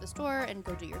some beers at the store and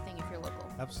go do your thing if you're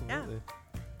local. Absolutely.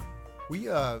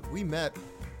 Yeah. We met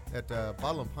at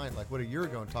Bottle and Pint like a year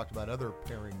ago and talked about other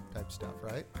pairing type stuff,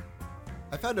 right?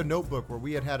 I found a notebook where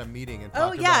we had a meeting and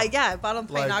talked about Bottle and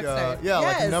Pint Oxnard.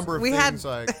 like a number of things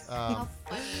How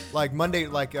funny. like Monday,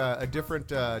 like a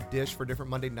different dish for different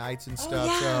Monday nights and stuff.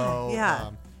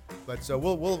 So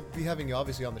we'll be having you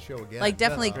obviously on the show again. Like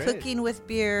definitely cooking with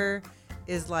beer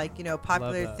is like,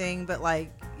 popular thing, but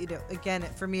like, again,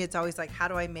 for me, it's always like, how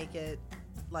do I make it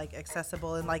like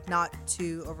accessible and like not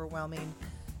too overwhelming?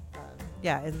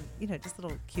 And just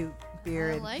little cute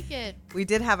beer. I like it. We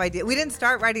did have ideas. We didn't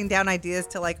start writing down ideas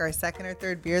till like our second or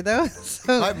third beer though.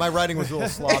 So my writing was a little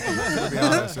sloppy, to be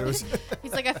honest.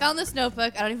 He's like, I found this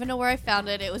notebook. I don't even know where I found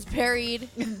it. It was buried.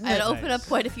 I had opened up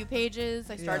quite a few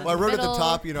pages. I started. Well, I wrote at the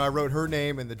top. I wrote her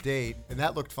name and the date, and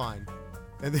that looked fine.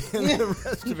 And then the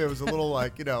rest of it was a little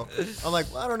like, I'm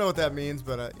like, well, I don't know what that means,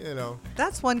 but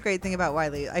That's one great thing about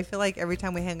Wiley. I feel like every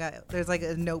time we hang out, there's like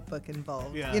a notebook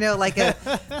involved. Yeah.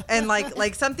 And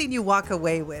like something you walk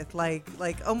away with, like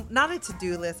not a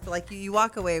to-do list, but like you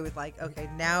walk away with like, okay,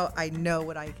 now I know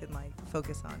what I can like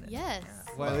focus on. Yes.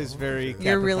 Wiley's very.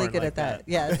 You're really Capricorn good like at that.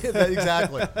 Yes.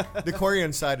 Exactly. The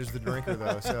Korean side is the drinker,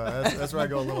 though, so that's where I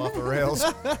go a little off the rails.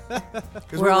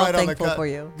 We're all thankful for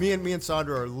you. Me and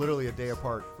Sandra are literally a day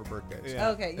apart for birthdays. Yeah.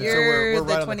 Okay, and you're so we're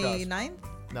the right 29th?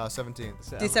 No,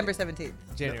 17th. December 17th.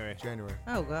 January.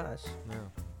 Oh gosh. Yeah.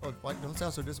 Oh, why, don't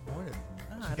sound so disappointed.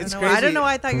 I don't know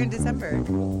why I thought you were in December.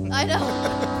 I know.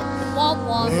 Womp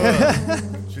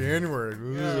womp. January.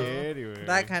 January.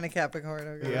 That kind of Capricorn.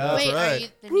 Okay. Yeah, Wait, that's right. are you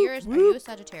the nearest? Are you a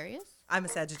Sagittarius? I'm a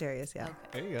Sagittarius. Yeah. Okay.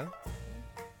 There you go.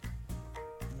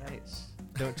 Nice.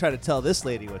 Don't try to tell this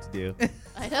lady what to do.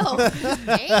 I know.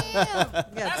 Damn.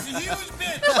 That's a huge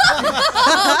bitch.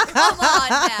 Oh, come on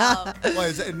now. Why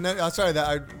is that?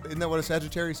 Isn't that what a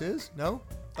Sagittarius is? No.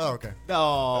 Oh, okay.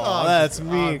 No, that's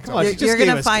me. Come on, you're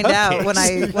gonna find out when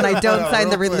I don't sign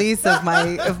the release of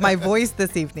my voice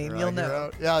this evening. You'll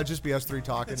know. Yeah, it'll just be us three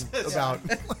talking about.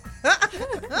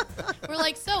 We're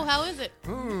like, so how is it?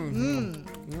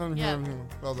 Yeah.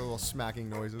 All the little smacking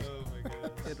noises. Oh my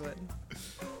god. Good one.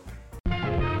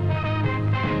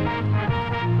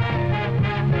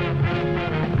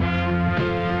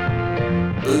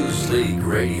 Booze League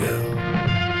Radio.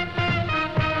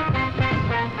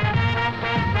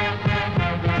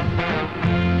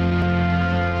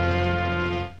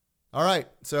 All right,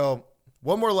 so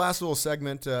one more last little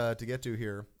segment to get to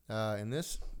here. And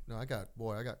this, I got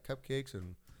cupcakes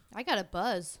and I got a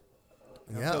buzz.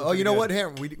 Yeah. Oh, you know what?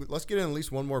 Here, let's get in at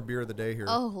least one more beer of the day here.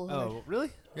 Oh, Lord. Oh,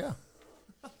 really? Yeah.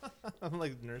 I'm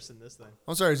like nursing this thing.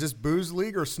 I'm sorry. Is this Booze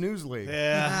League or Snooze League?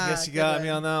 Yeah, I guess you got me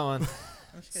on that one.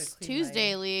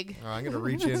 Tuesday League. All right, I'm gonna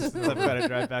reach in. I've got to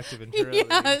drive back to Ventura.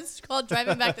 Yeah, it's called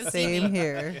driving back to Same CD.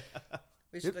 here. Yeah.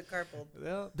 We should have carpooled.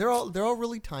 Well, they're all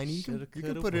really tiny. You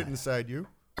can put it inside you.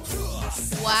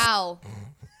 Wow.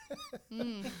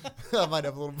 I might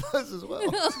have a little buzz as well.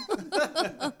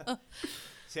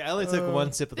 See, I only took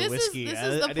one sip of the whiskey. This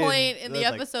is the point in the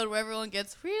episode where everyone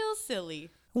gets real silly.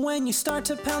 When you start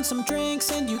to pound some drinks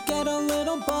and you get a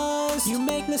little buzz, you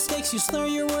make mistakes, you slur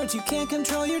your words, you can't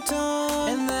control your tongue.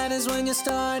 And that is when you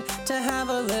start to have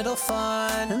a little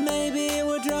fun. And maybe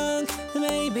we're drunk,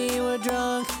 maybe we're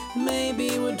drunk,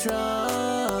 maybe we're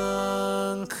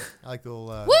drunk. I like the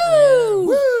little woo!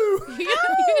 Woo! You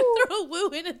can throw a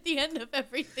woo in at the end of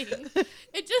everything.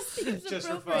 It just seems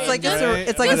appropriate.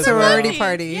 It's like a sorority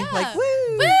party. Yeah. Like woo!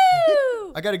 Woo!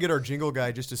 I got to get our jingle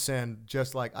guy just to send,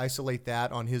 like isolate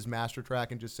that on his master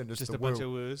track and just send us just the a bunch of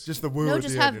woos. Just the woo. No, at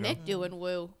just the have end, Nick doing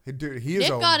woo. Dude, he is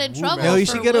Nick a got in woo trouble. man. No, you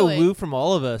should get wooing. a woo from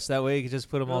all of us. That way you can just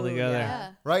put them all together.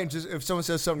 Yeah. Right, and just if someone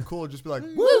says something cool, just be like woo,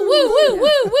 woo, woo,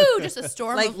 woo, woo. Just a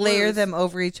storm like of layer woos. them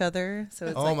over each other. So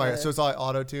it's so it's like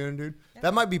auto tune, dude. Yeah.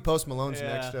 That might be Post Malone's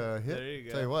next hit. There you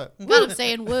go. Tell you what. Got him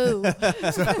saying woo. Oh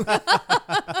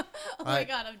my right.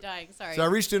 God, I'm dying. Sorry. So I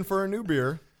reached in for a new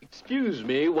beer. Excuse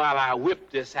me while I whip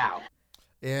this out.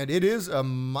 And it is a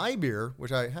my beer,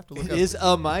 which I have to look up. It is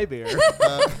a my beer. Is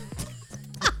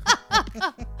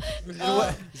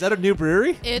that a new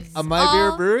brewery? It's a my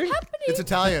beer brewery? happening. It's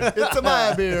Italian. It's a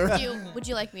my beer. Would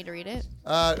you like me to read it?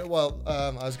 I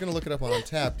was gonna look it up on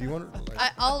Untappd. Do you want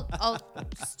to? I'll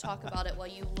just talk about it while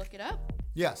you look it up.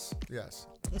 Yes.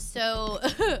 So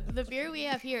the beer we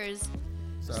have here is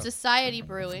Society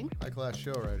Brewing. High class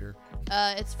show right here.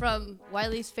 It's from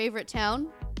Wiley's favorite town,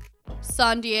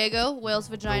 San Diego, Whale's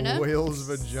Vagina. The Whale's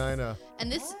Vagina.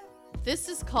 And this This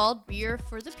is called Beer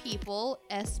for the People,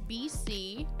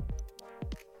 SBC.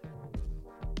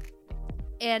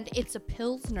 And it's a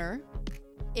Pilsner.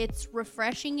 It's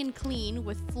refreshing and clean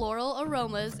with floral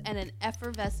aromas and an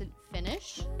effervescent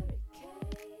finish.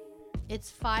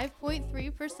 It's 5.3%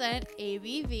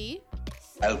 ABV.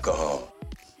 Alcohol.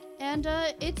 And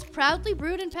it's proudly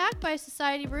brewed and packed by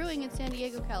Society Brewing in San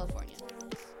Diego, California.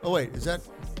 Oh, wait. Is that...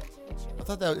 I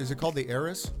thought that... Is it called the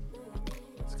Eris?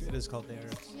 It is called the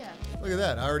Eris. Yeah. Look at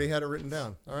that. I already had it written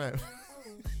down. All right.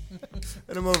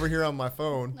 And I'm over here on my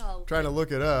phone trying to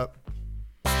look it up.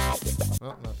 Oh,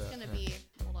 not that. It's going to be...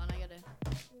 Hold on, I got to...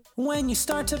 When you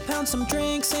start to pound some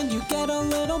drinks and you get a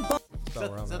little...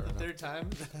 Is that the third time?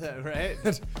 Right?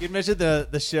 You can measure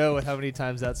the show with how many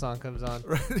times that song comes on.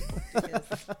 Right.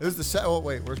 It was the oh,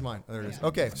 wait, where's mine? Oh, there it is.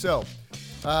 Okay, so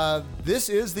this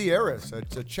is the Eris.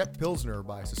 It's a Czech Pilsner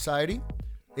by Society.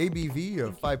 ABV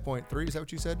of 5.3. Is that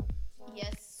what you said?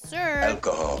 Yes, sir.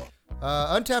 Alcohol.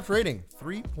 Untapped rating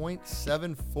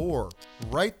 3.74.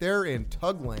 Right there in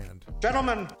Tugland.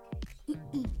 Gentlemen.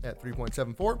 At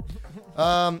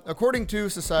 3.74. According to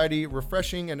Society,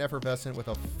 refreshing and effervescent with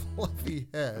a fluffy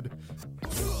head.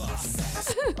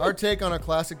 Our take on a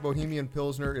classic Bohemian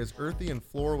Pilsner is earthy and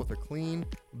floral with a clean,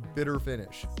 bitter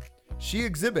finish. She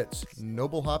exhibits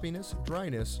noble hoppiness,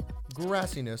 dryness,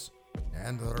 grassiness,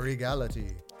 and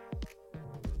regality.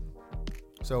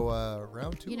 So,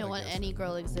 round two. You don't want any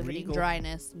girl exhibiting Regal.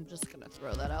 dryness. I'm just going to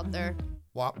throw that out there.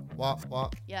 Wop, wop,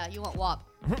 wop. Yeah, you want WAP.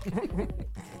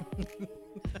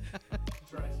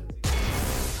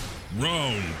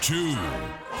 Round 2.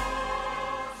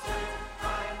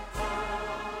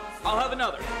 I'll have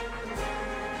another.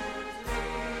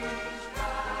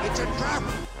 It's a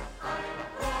Draught.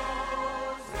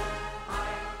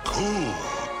 Cool.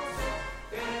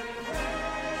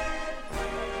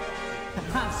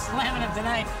 I'm slamming him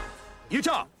tonight.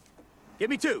 Utah, give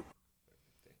me 2.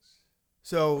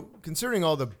 So, considering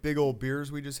all the big old beers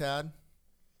we just had.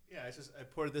 Yeah, I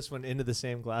poured this one into the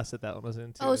same glass that one was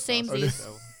in. Oh, same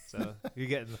So you're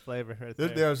getting the flavor right there.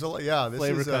 there. There's this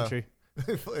flavor is country.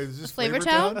 Is this Flavor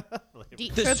Town?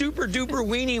 The super duper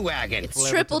weenie wagon. It's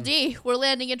Triple D. We're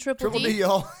landing in Triple D. Triple D,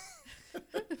 y'all.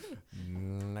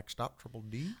 Next stop, Triple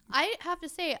D. I have to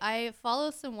say, I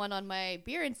follow someone on my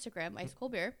beer Instagram, Ice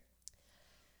Cold Beer.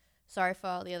 Sorry for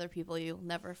all the other people. You'll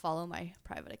never follow my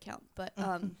private account. But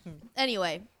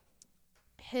anyway,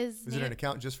 Is it an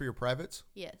account just for your privates?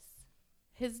 Yes.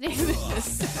 His name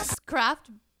is Craft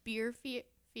Beer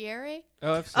Fiere.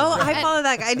 Oh, I've seen Oh, that. I follow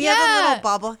that guy. And he has a little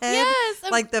bobblehead. Yes.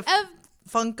 Like the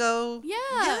Funko.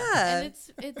 Yeah. And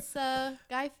it's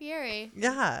Guy Fieri.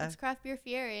 Yeah. It's Craft Beer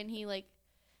Fieri, and he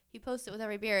posts it with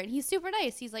every beer, and he's super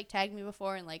nice. He's like tagged me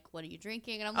before and like, what are you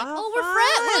drinking? And I'm like, we're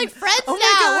friends. We're like friends Oh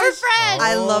my now. We're gosh. friends.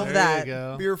 I love There that. you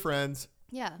go. Beer friends.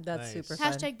 Yeah. That's super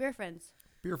fun. Hashtag beer friends.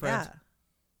 Beer friends. Yeah.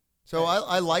 So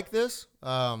I like this,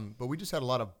 but we just had a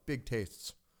lot of big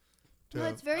tastes. No,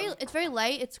 it's very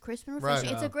light. It's crisp and refreshing.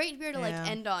 Right. It's a great beer to like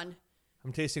end on.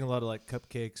 I'm tasting a lot of like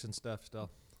cupcakes and stuff still.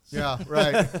 Yeah,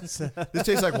 right. This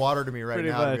tastes like water to me right Pretty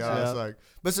now. much, To be honest. yeah. Like,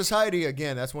 but Society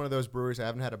again, that's one of those breweries I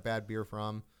haven't had a bad beer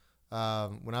from.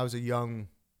 When I was a young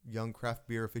craft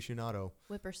beer aficionado,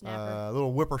 Whippersnapper,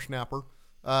 little whippersnapper.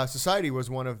 Society was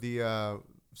one of the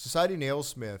Society and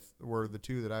Alesmith were the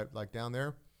two that I like down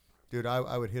there. Dude,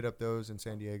 I would hit up those in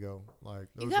San Diego. Like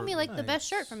you got me like the best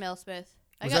shirt from AleSmith.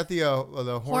 Was that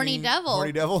the horny devil?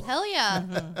 Horny devil. Hell yeah!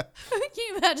 Can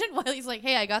you imagine Wiley's like,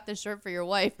 "Hey, I got this shirt for your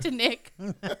wife," to Nick.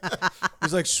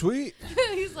 He's like, sweet.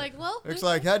 He's like, "Well." It's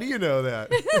like, how do you know that?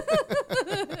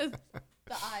 The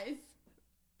eyes.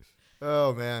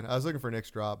 Oh man, I was looking for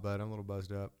Nick's drop, but I'm a little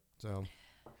buzzed up. So,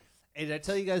 hey, did I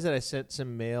tell you guys that I sent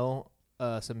some mail,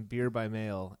 some beer by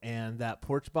mail, and that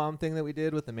porch bomb thing that we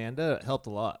did with Amanda helped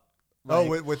a lot.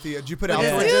 Like, with the did you put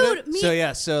Altoids in it? So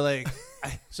yeah, so like,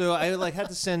 I like had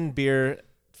to send beer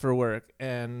for work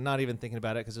and not even thinking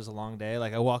about it because it was a long day.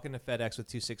 Like I walk into FedEx with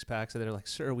 2 6-packs and they're like,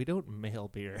 "Sir, we don't mail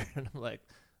beer," and I'm like,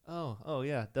 "Oh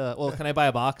yeah, duh. Well, can I buy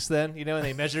a box then?" You know, and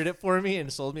they measured it for me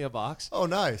and sold me a box. Oh,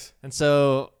 nice. And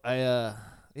so I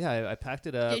packed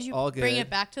it up. Did you all good. bring it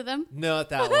back to them? No, not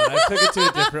that one. I took it to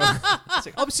a different one. It's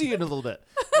like, I'll see you in a little bit.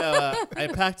 No, I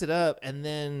packed it up and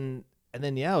then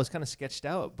yeah, I was kind of sketched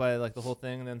out by like the whole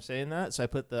thing and them saying that. So I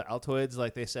put the Altoids,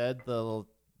 like they said, the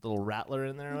little rattler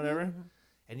in there or whatever.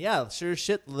 And yeah, sure as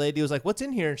shit, the lady was like, "What's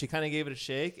in here?" And she kind of gave it a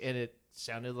shake, and it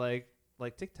sounded like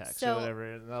Tic Tacs or whatever.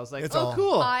 And I was like, it's "Oh,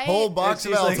 cool!" Whole box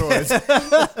of like,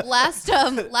 Altoids. last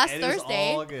It is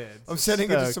Thursday, all good. I'm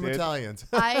sending it to some dude. Italians.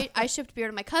 I shipped beer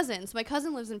to my cousin. So my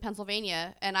cousin lives in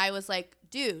Pennsylvania, and I was like,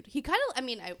 dude, he kind of,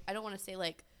 I don't want to say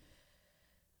like,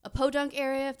 Podunk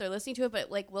area if they're listening to it, but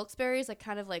like Wilkes-Barre is like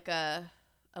kind of like a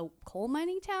coal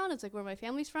mining town. It's like where my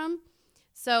family's from.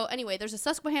 So anyway, there's a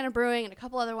Susquehanna Brewing and a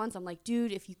couple other ones. I'm like,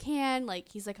 dude, if you can,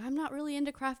 like, he's like, I'm not really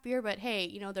into craft beer, but hey,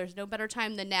 you know, there's no better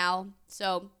time than now.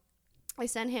 So I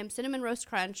sent him Cinnamon Roast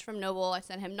Crunch from Noble. I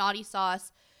sent him Naughty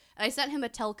Sauce, and I sent him a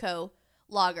Telco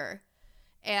lager.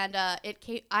 And it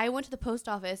came. I went to the post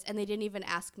office, and they didn't even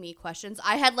ask me questions.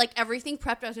 I had like everything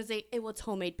prepped. I was gonna say it was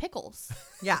homemade pickles.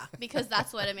 Yeah, because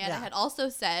that's what Amanda had also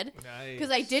said.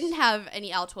 Because I didn't have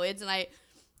any Altoids, and I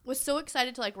was so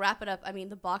excited to like wrap it up. I mean,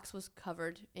 the box was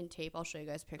covered in tape. I'll show you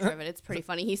guys a picture of it. It's pretty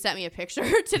funny. He sent me a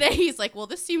picture today. He's like, well,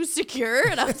 this seems secure.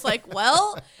 And I was like,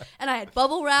 well, and I had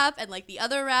bubble wrap and like the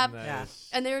other wrap. Nice.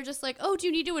 And they were just like, oh, do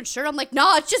you need to insure? I'm like,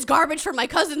 nah, it's just garbage for my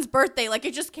cousin's birthday. Like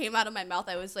it just came out of my mouth.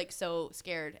 I was like so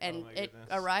scared. And it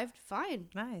arrived fine.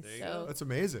 Nice. So That's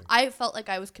amazing. I felt like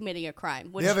I was committing a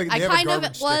crime, which They I have a kind of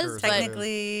garbage was. sticker or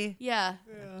Technically. Yeah.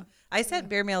 I sent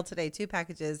beer mail today, 2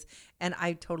 packages, and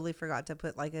I totally forgot to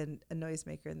put like a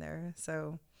noisemaker in there.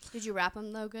 So did you wrap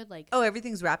them though good? Like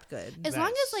everything's wrapped good. As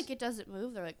long as like it doesn't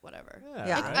move, they're like whatever.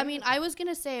 Yeah. I mean, I was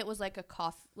gonna say it was like a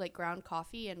like ground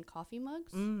coffee and coffee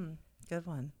mugs. Good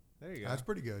one. There you go. That's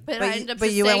pretty good. But I ended up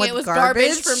just you saying went it with was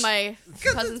garbage for garbage? my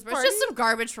cousin's birthday. Just some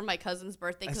garbage for my cousin's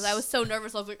birthday because I was so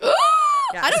nervous. I was like,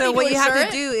 Yeah. I don't So need what to you have insure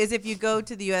to it. do is if you go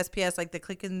to the USPS, like the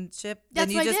click and ship, That's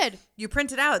then you what I just did. you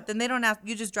print it out. Then they don't ask.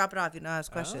 You just drop it off. You don't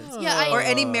ask questions. Yeah, or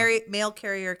any mail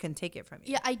carrier can take it from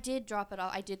you. Yeah, I did drop it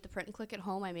off. I did the print and click at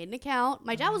home. I made an account.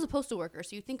 My dad was a postal worker,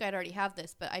 so you'd think I'd already have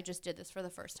this, but I just did this for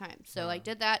the first time. So I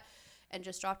did that and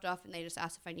just dropped it off, and they just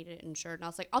asked if I needed it insured. And I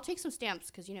was like, I'll take some stamps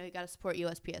because, you know, you got to support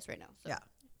USPS right now. So Yeah.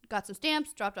 got some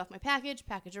stamps, dropped off my package.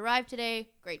 Package arrived today.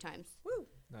 Great times. Woo.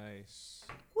 Nice.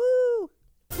 Woo.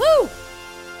 Woo!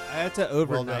 I had to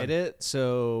overnight done. it,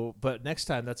 so but next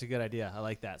time that's a good idea. I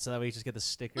like that. So that way you just get the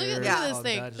sticker. Look at this all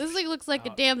thing. done. This thing looks like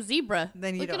a damn zebra.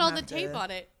 Then you Look at don't all the have tape to-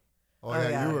 on it. Oh, Oh, yeah,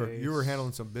 yeah. you were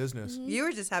handling some business. You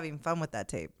were just having fun with that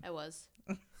tape. I was.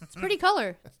 It's pretty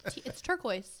color. It's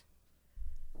turquoise.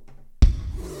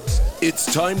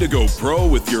 It's time to go pro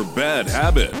with your bad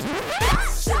habit.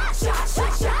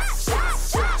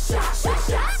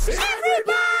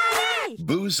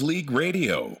 Booze League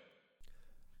Radio.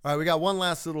 All right, we got one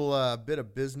last little bit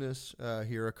of business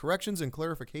here. Corrections and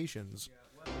clarifications.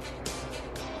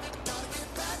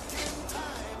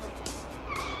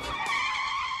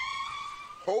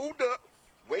 Hold up.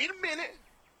 Wait a minute.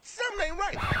 Something ain't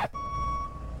right.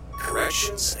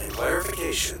 Corrections and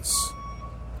clarifications.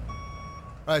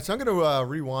 All right, so I'm going to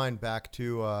rewind back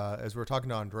to as we were talking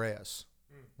to Andreas.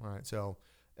 All right, so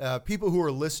people who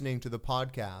are listening to the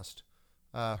podcast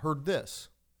heard this.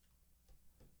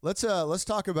 Let's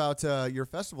talk about your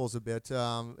festivals a bit.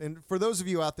 And for those of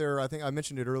you out there, I think I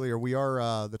mentioned it earlier, we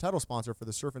are the title sponsor for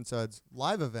the Surf and Suds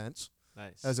live events,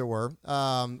 as it were,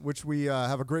 which we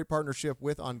have a great partnership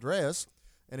with Andreas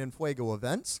and Enfuego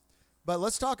Events. But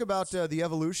let's talk about the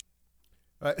evolution.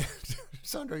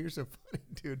 Sandra, you're so funny,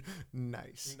 dude.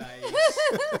 Nice.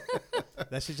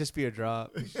 That should just be a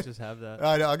drop. You should just have that.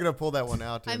 I know, I'm going to pull that one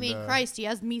out. I mean, Christ, he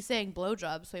has me saying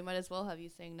blowjob, so he might as well have you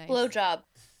saying nice. Blowjob.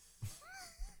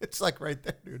 It's like right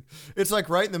there, dude. It's like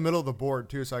right in the middle of the board,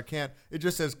 too, so I can't. It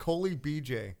just says Coley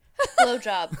BJ.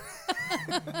 Blowjob.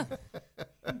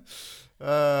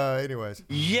 Anyways.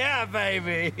 Yeah,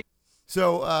 baby.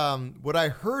 So what I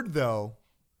heard, though,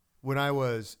 when I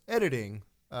was editing,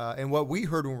 and what we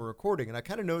heard when we were recording, and I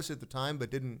kind of noticed at the time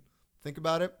but didn't think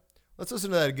about it. Let's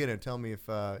listen to that again and tell me if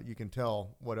you can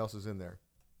tell what else is in there.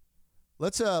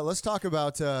 Let's talk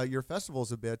about your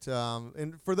festivals a bit.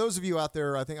 And for those of you out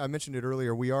there, I think I mentioned it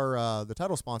earlier, we are the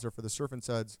title sponsor for the Surf and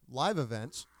Suds live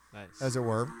events, as it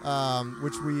were,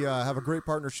 which we have a great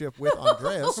partnership with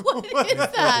Andreas. What is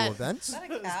that? Events.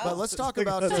 But let's talk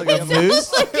about That's like a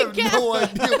moose. I have no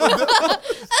idea what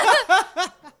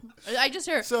that I just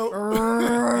hear. So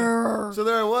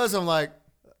there I was. I'm like,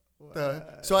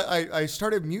 so I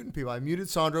started muting people. I muted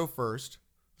Sandro first.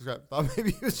 I thought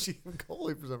maybe he was cheating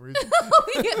Coley for some reason.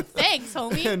 Thanks,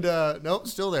 homie. And nope,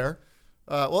 still there.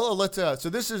 Well, let's. So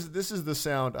this is the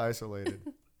sound isolated.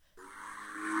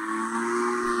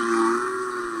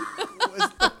 Was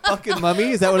the fucking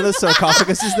mummy? Is that one of those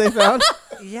sarcophaguses they found?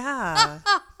 Yeah.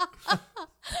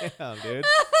 Damn, dude.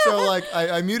 So like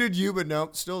I muted you, but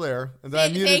nope, still there. And then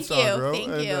I muted Sandro, Thank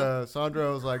and you.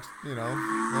 Sandro was like,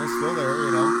 still there,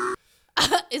 you know.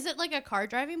 Is it like a car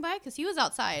driving by? Because he was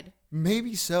outside.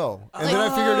 Maybe so. And then I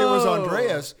figured it was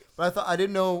Andreas, but I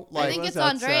didn't know. Like, I think it's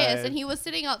Andreas, and he was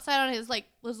sitting outside on his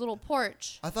little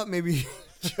porch. I thought maybe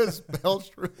just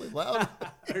belched really loud.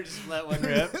 Or just let one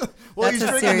rip. Well, That's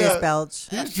a serious belch.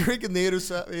 He's drinking the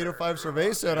 805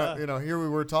 Cerveza, and you know, here we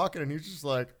were talking, and he's just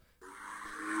like,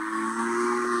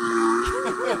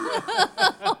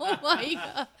 Oh my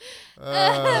god.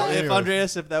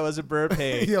 If that was a burp,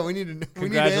 hey. Yeah, we need to.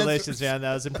 Congratulations, man.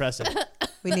 That was impressive.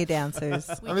 We need answers.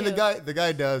 I mean, the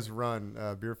guy does run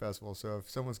beer festival, so if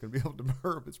someone's going to be able to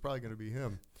burp, it's probably going to be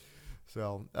him.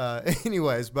 So,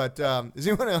 anyways, but has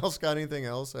anyone else got anything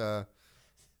else? Are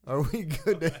we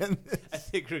good to end this? I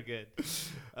think we're good.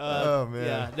 Oh man.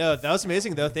 Yeah. No, that was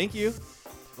amazing though. Thank you.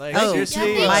 Like,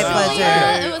 seriously, my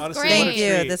pleasure. It was honestly, great. Thank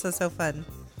you. This was so fun.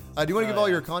 Do you want to give all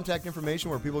your contact information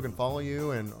where people can follow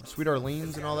you and Sweet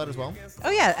Arleen's and all that as well? Oh,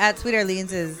 yeah. At Sweet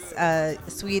Arleen's is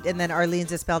sweet, and then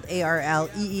Arlene's is spelled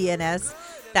Arleens.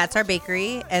 That's our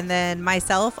bakery. And then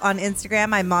myself on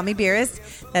Instagram, I'm Mommy Beerist.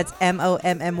 That's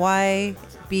MommyBeerest.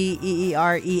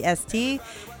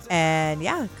 And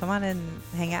yeah, come on and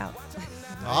hang out.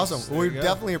 Awesome. Well, we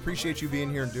definitely appreciate you being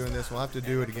here and doing this. We'll have to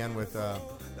do it again with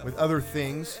other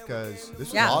things because this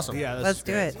is awesome. Yeah, let's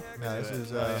do it. Yeah, this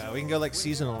is. We can go like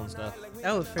seasonal and stuff.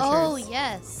 Oh, for Oh, sure.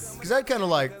 yes. Because I kind of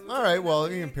like, all right,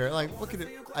 well, you compare. Like, look at it.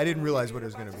 I didn't realize what it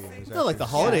was going to be. No, like the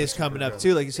holidays coming up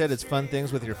too. Like you said, it's fun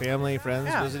things with your family,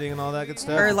 friends, visiting, and all that good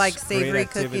stuff. Or like It's great savory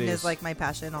cooking activities. is like my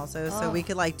passion also. So we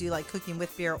could like do like cooking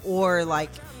with beer or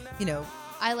like, you know,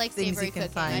 I like things savory you can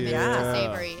cooking. find. I'm into Yeah.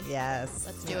 savory. Yes.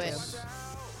 Let's do it.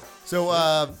 So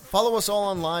follow us all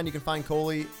online. You can find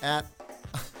Coley at.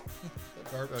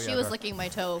 She was licking my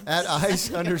toe. At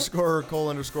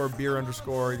ice_Cole_beer_.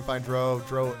 You can find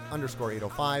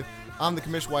Dro_805. I'm the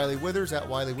Commish Wiley Withers at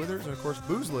Wiley Withers. And of course,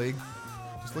 Booze League.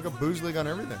 Just look up Booze League on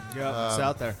everything. Yeah, it's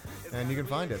out there. And you can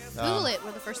find it. Google it.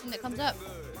 We're the first thing that comes up.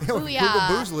 Google Booyah.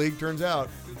 Booze League. Turns out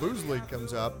Booze League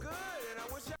comes up.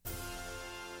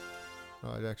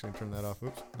 Oh, I actually turned that off.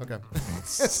 Oops. Okay.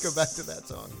 Let's go back to that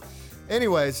song.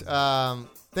 Anyways,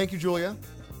 thank you, Julia.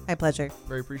 My pleasure.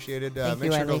 Very appreciated. Thank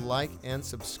Make you, sure to Wiley. like and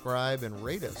subscribe and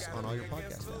rate us on all your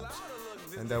podcast apps.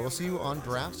 And we'll see you on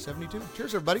Draught72.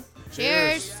 Cheers, everybody.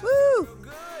 Cheers. Woo!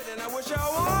 And I wish I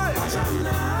would.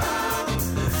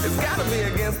 It's gotta be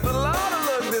against the law to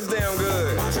look this damn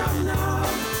good.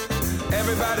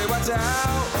 Everybody watch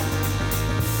out.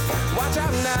 Watch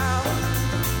out now.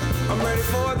 I'm ready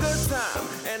for a good time,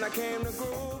 and I came to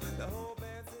groove.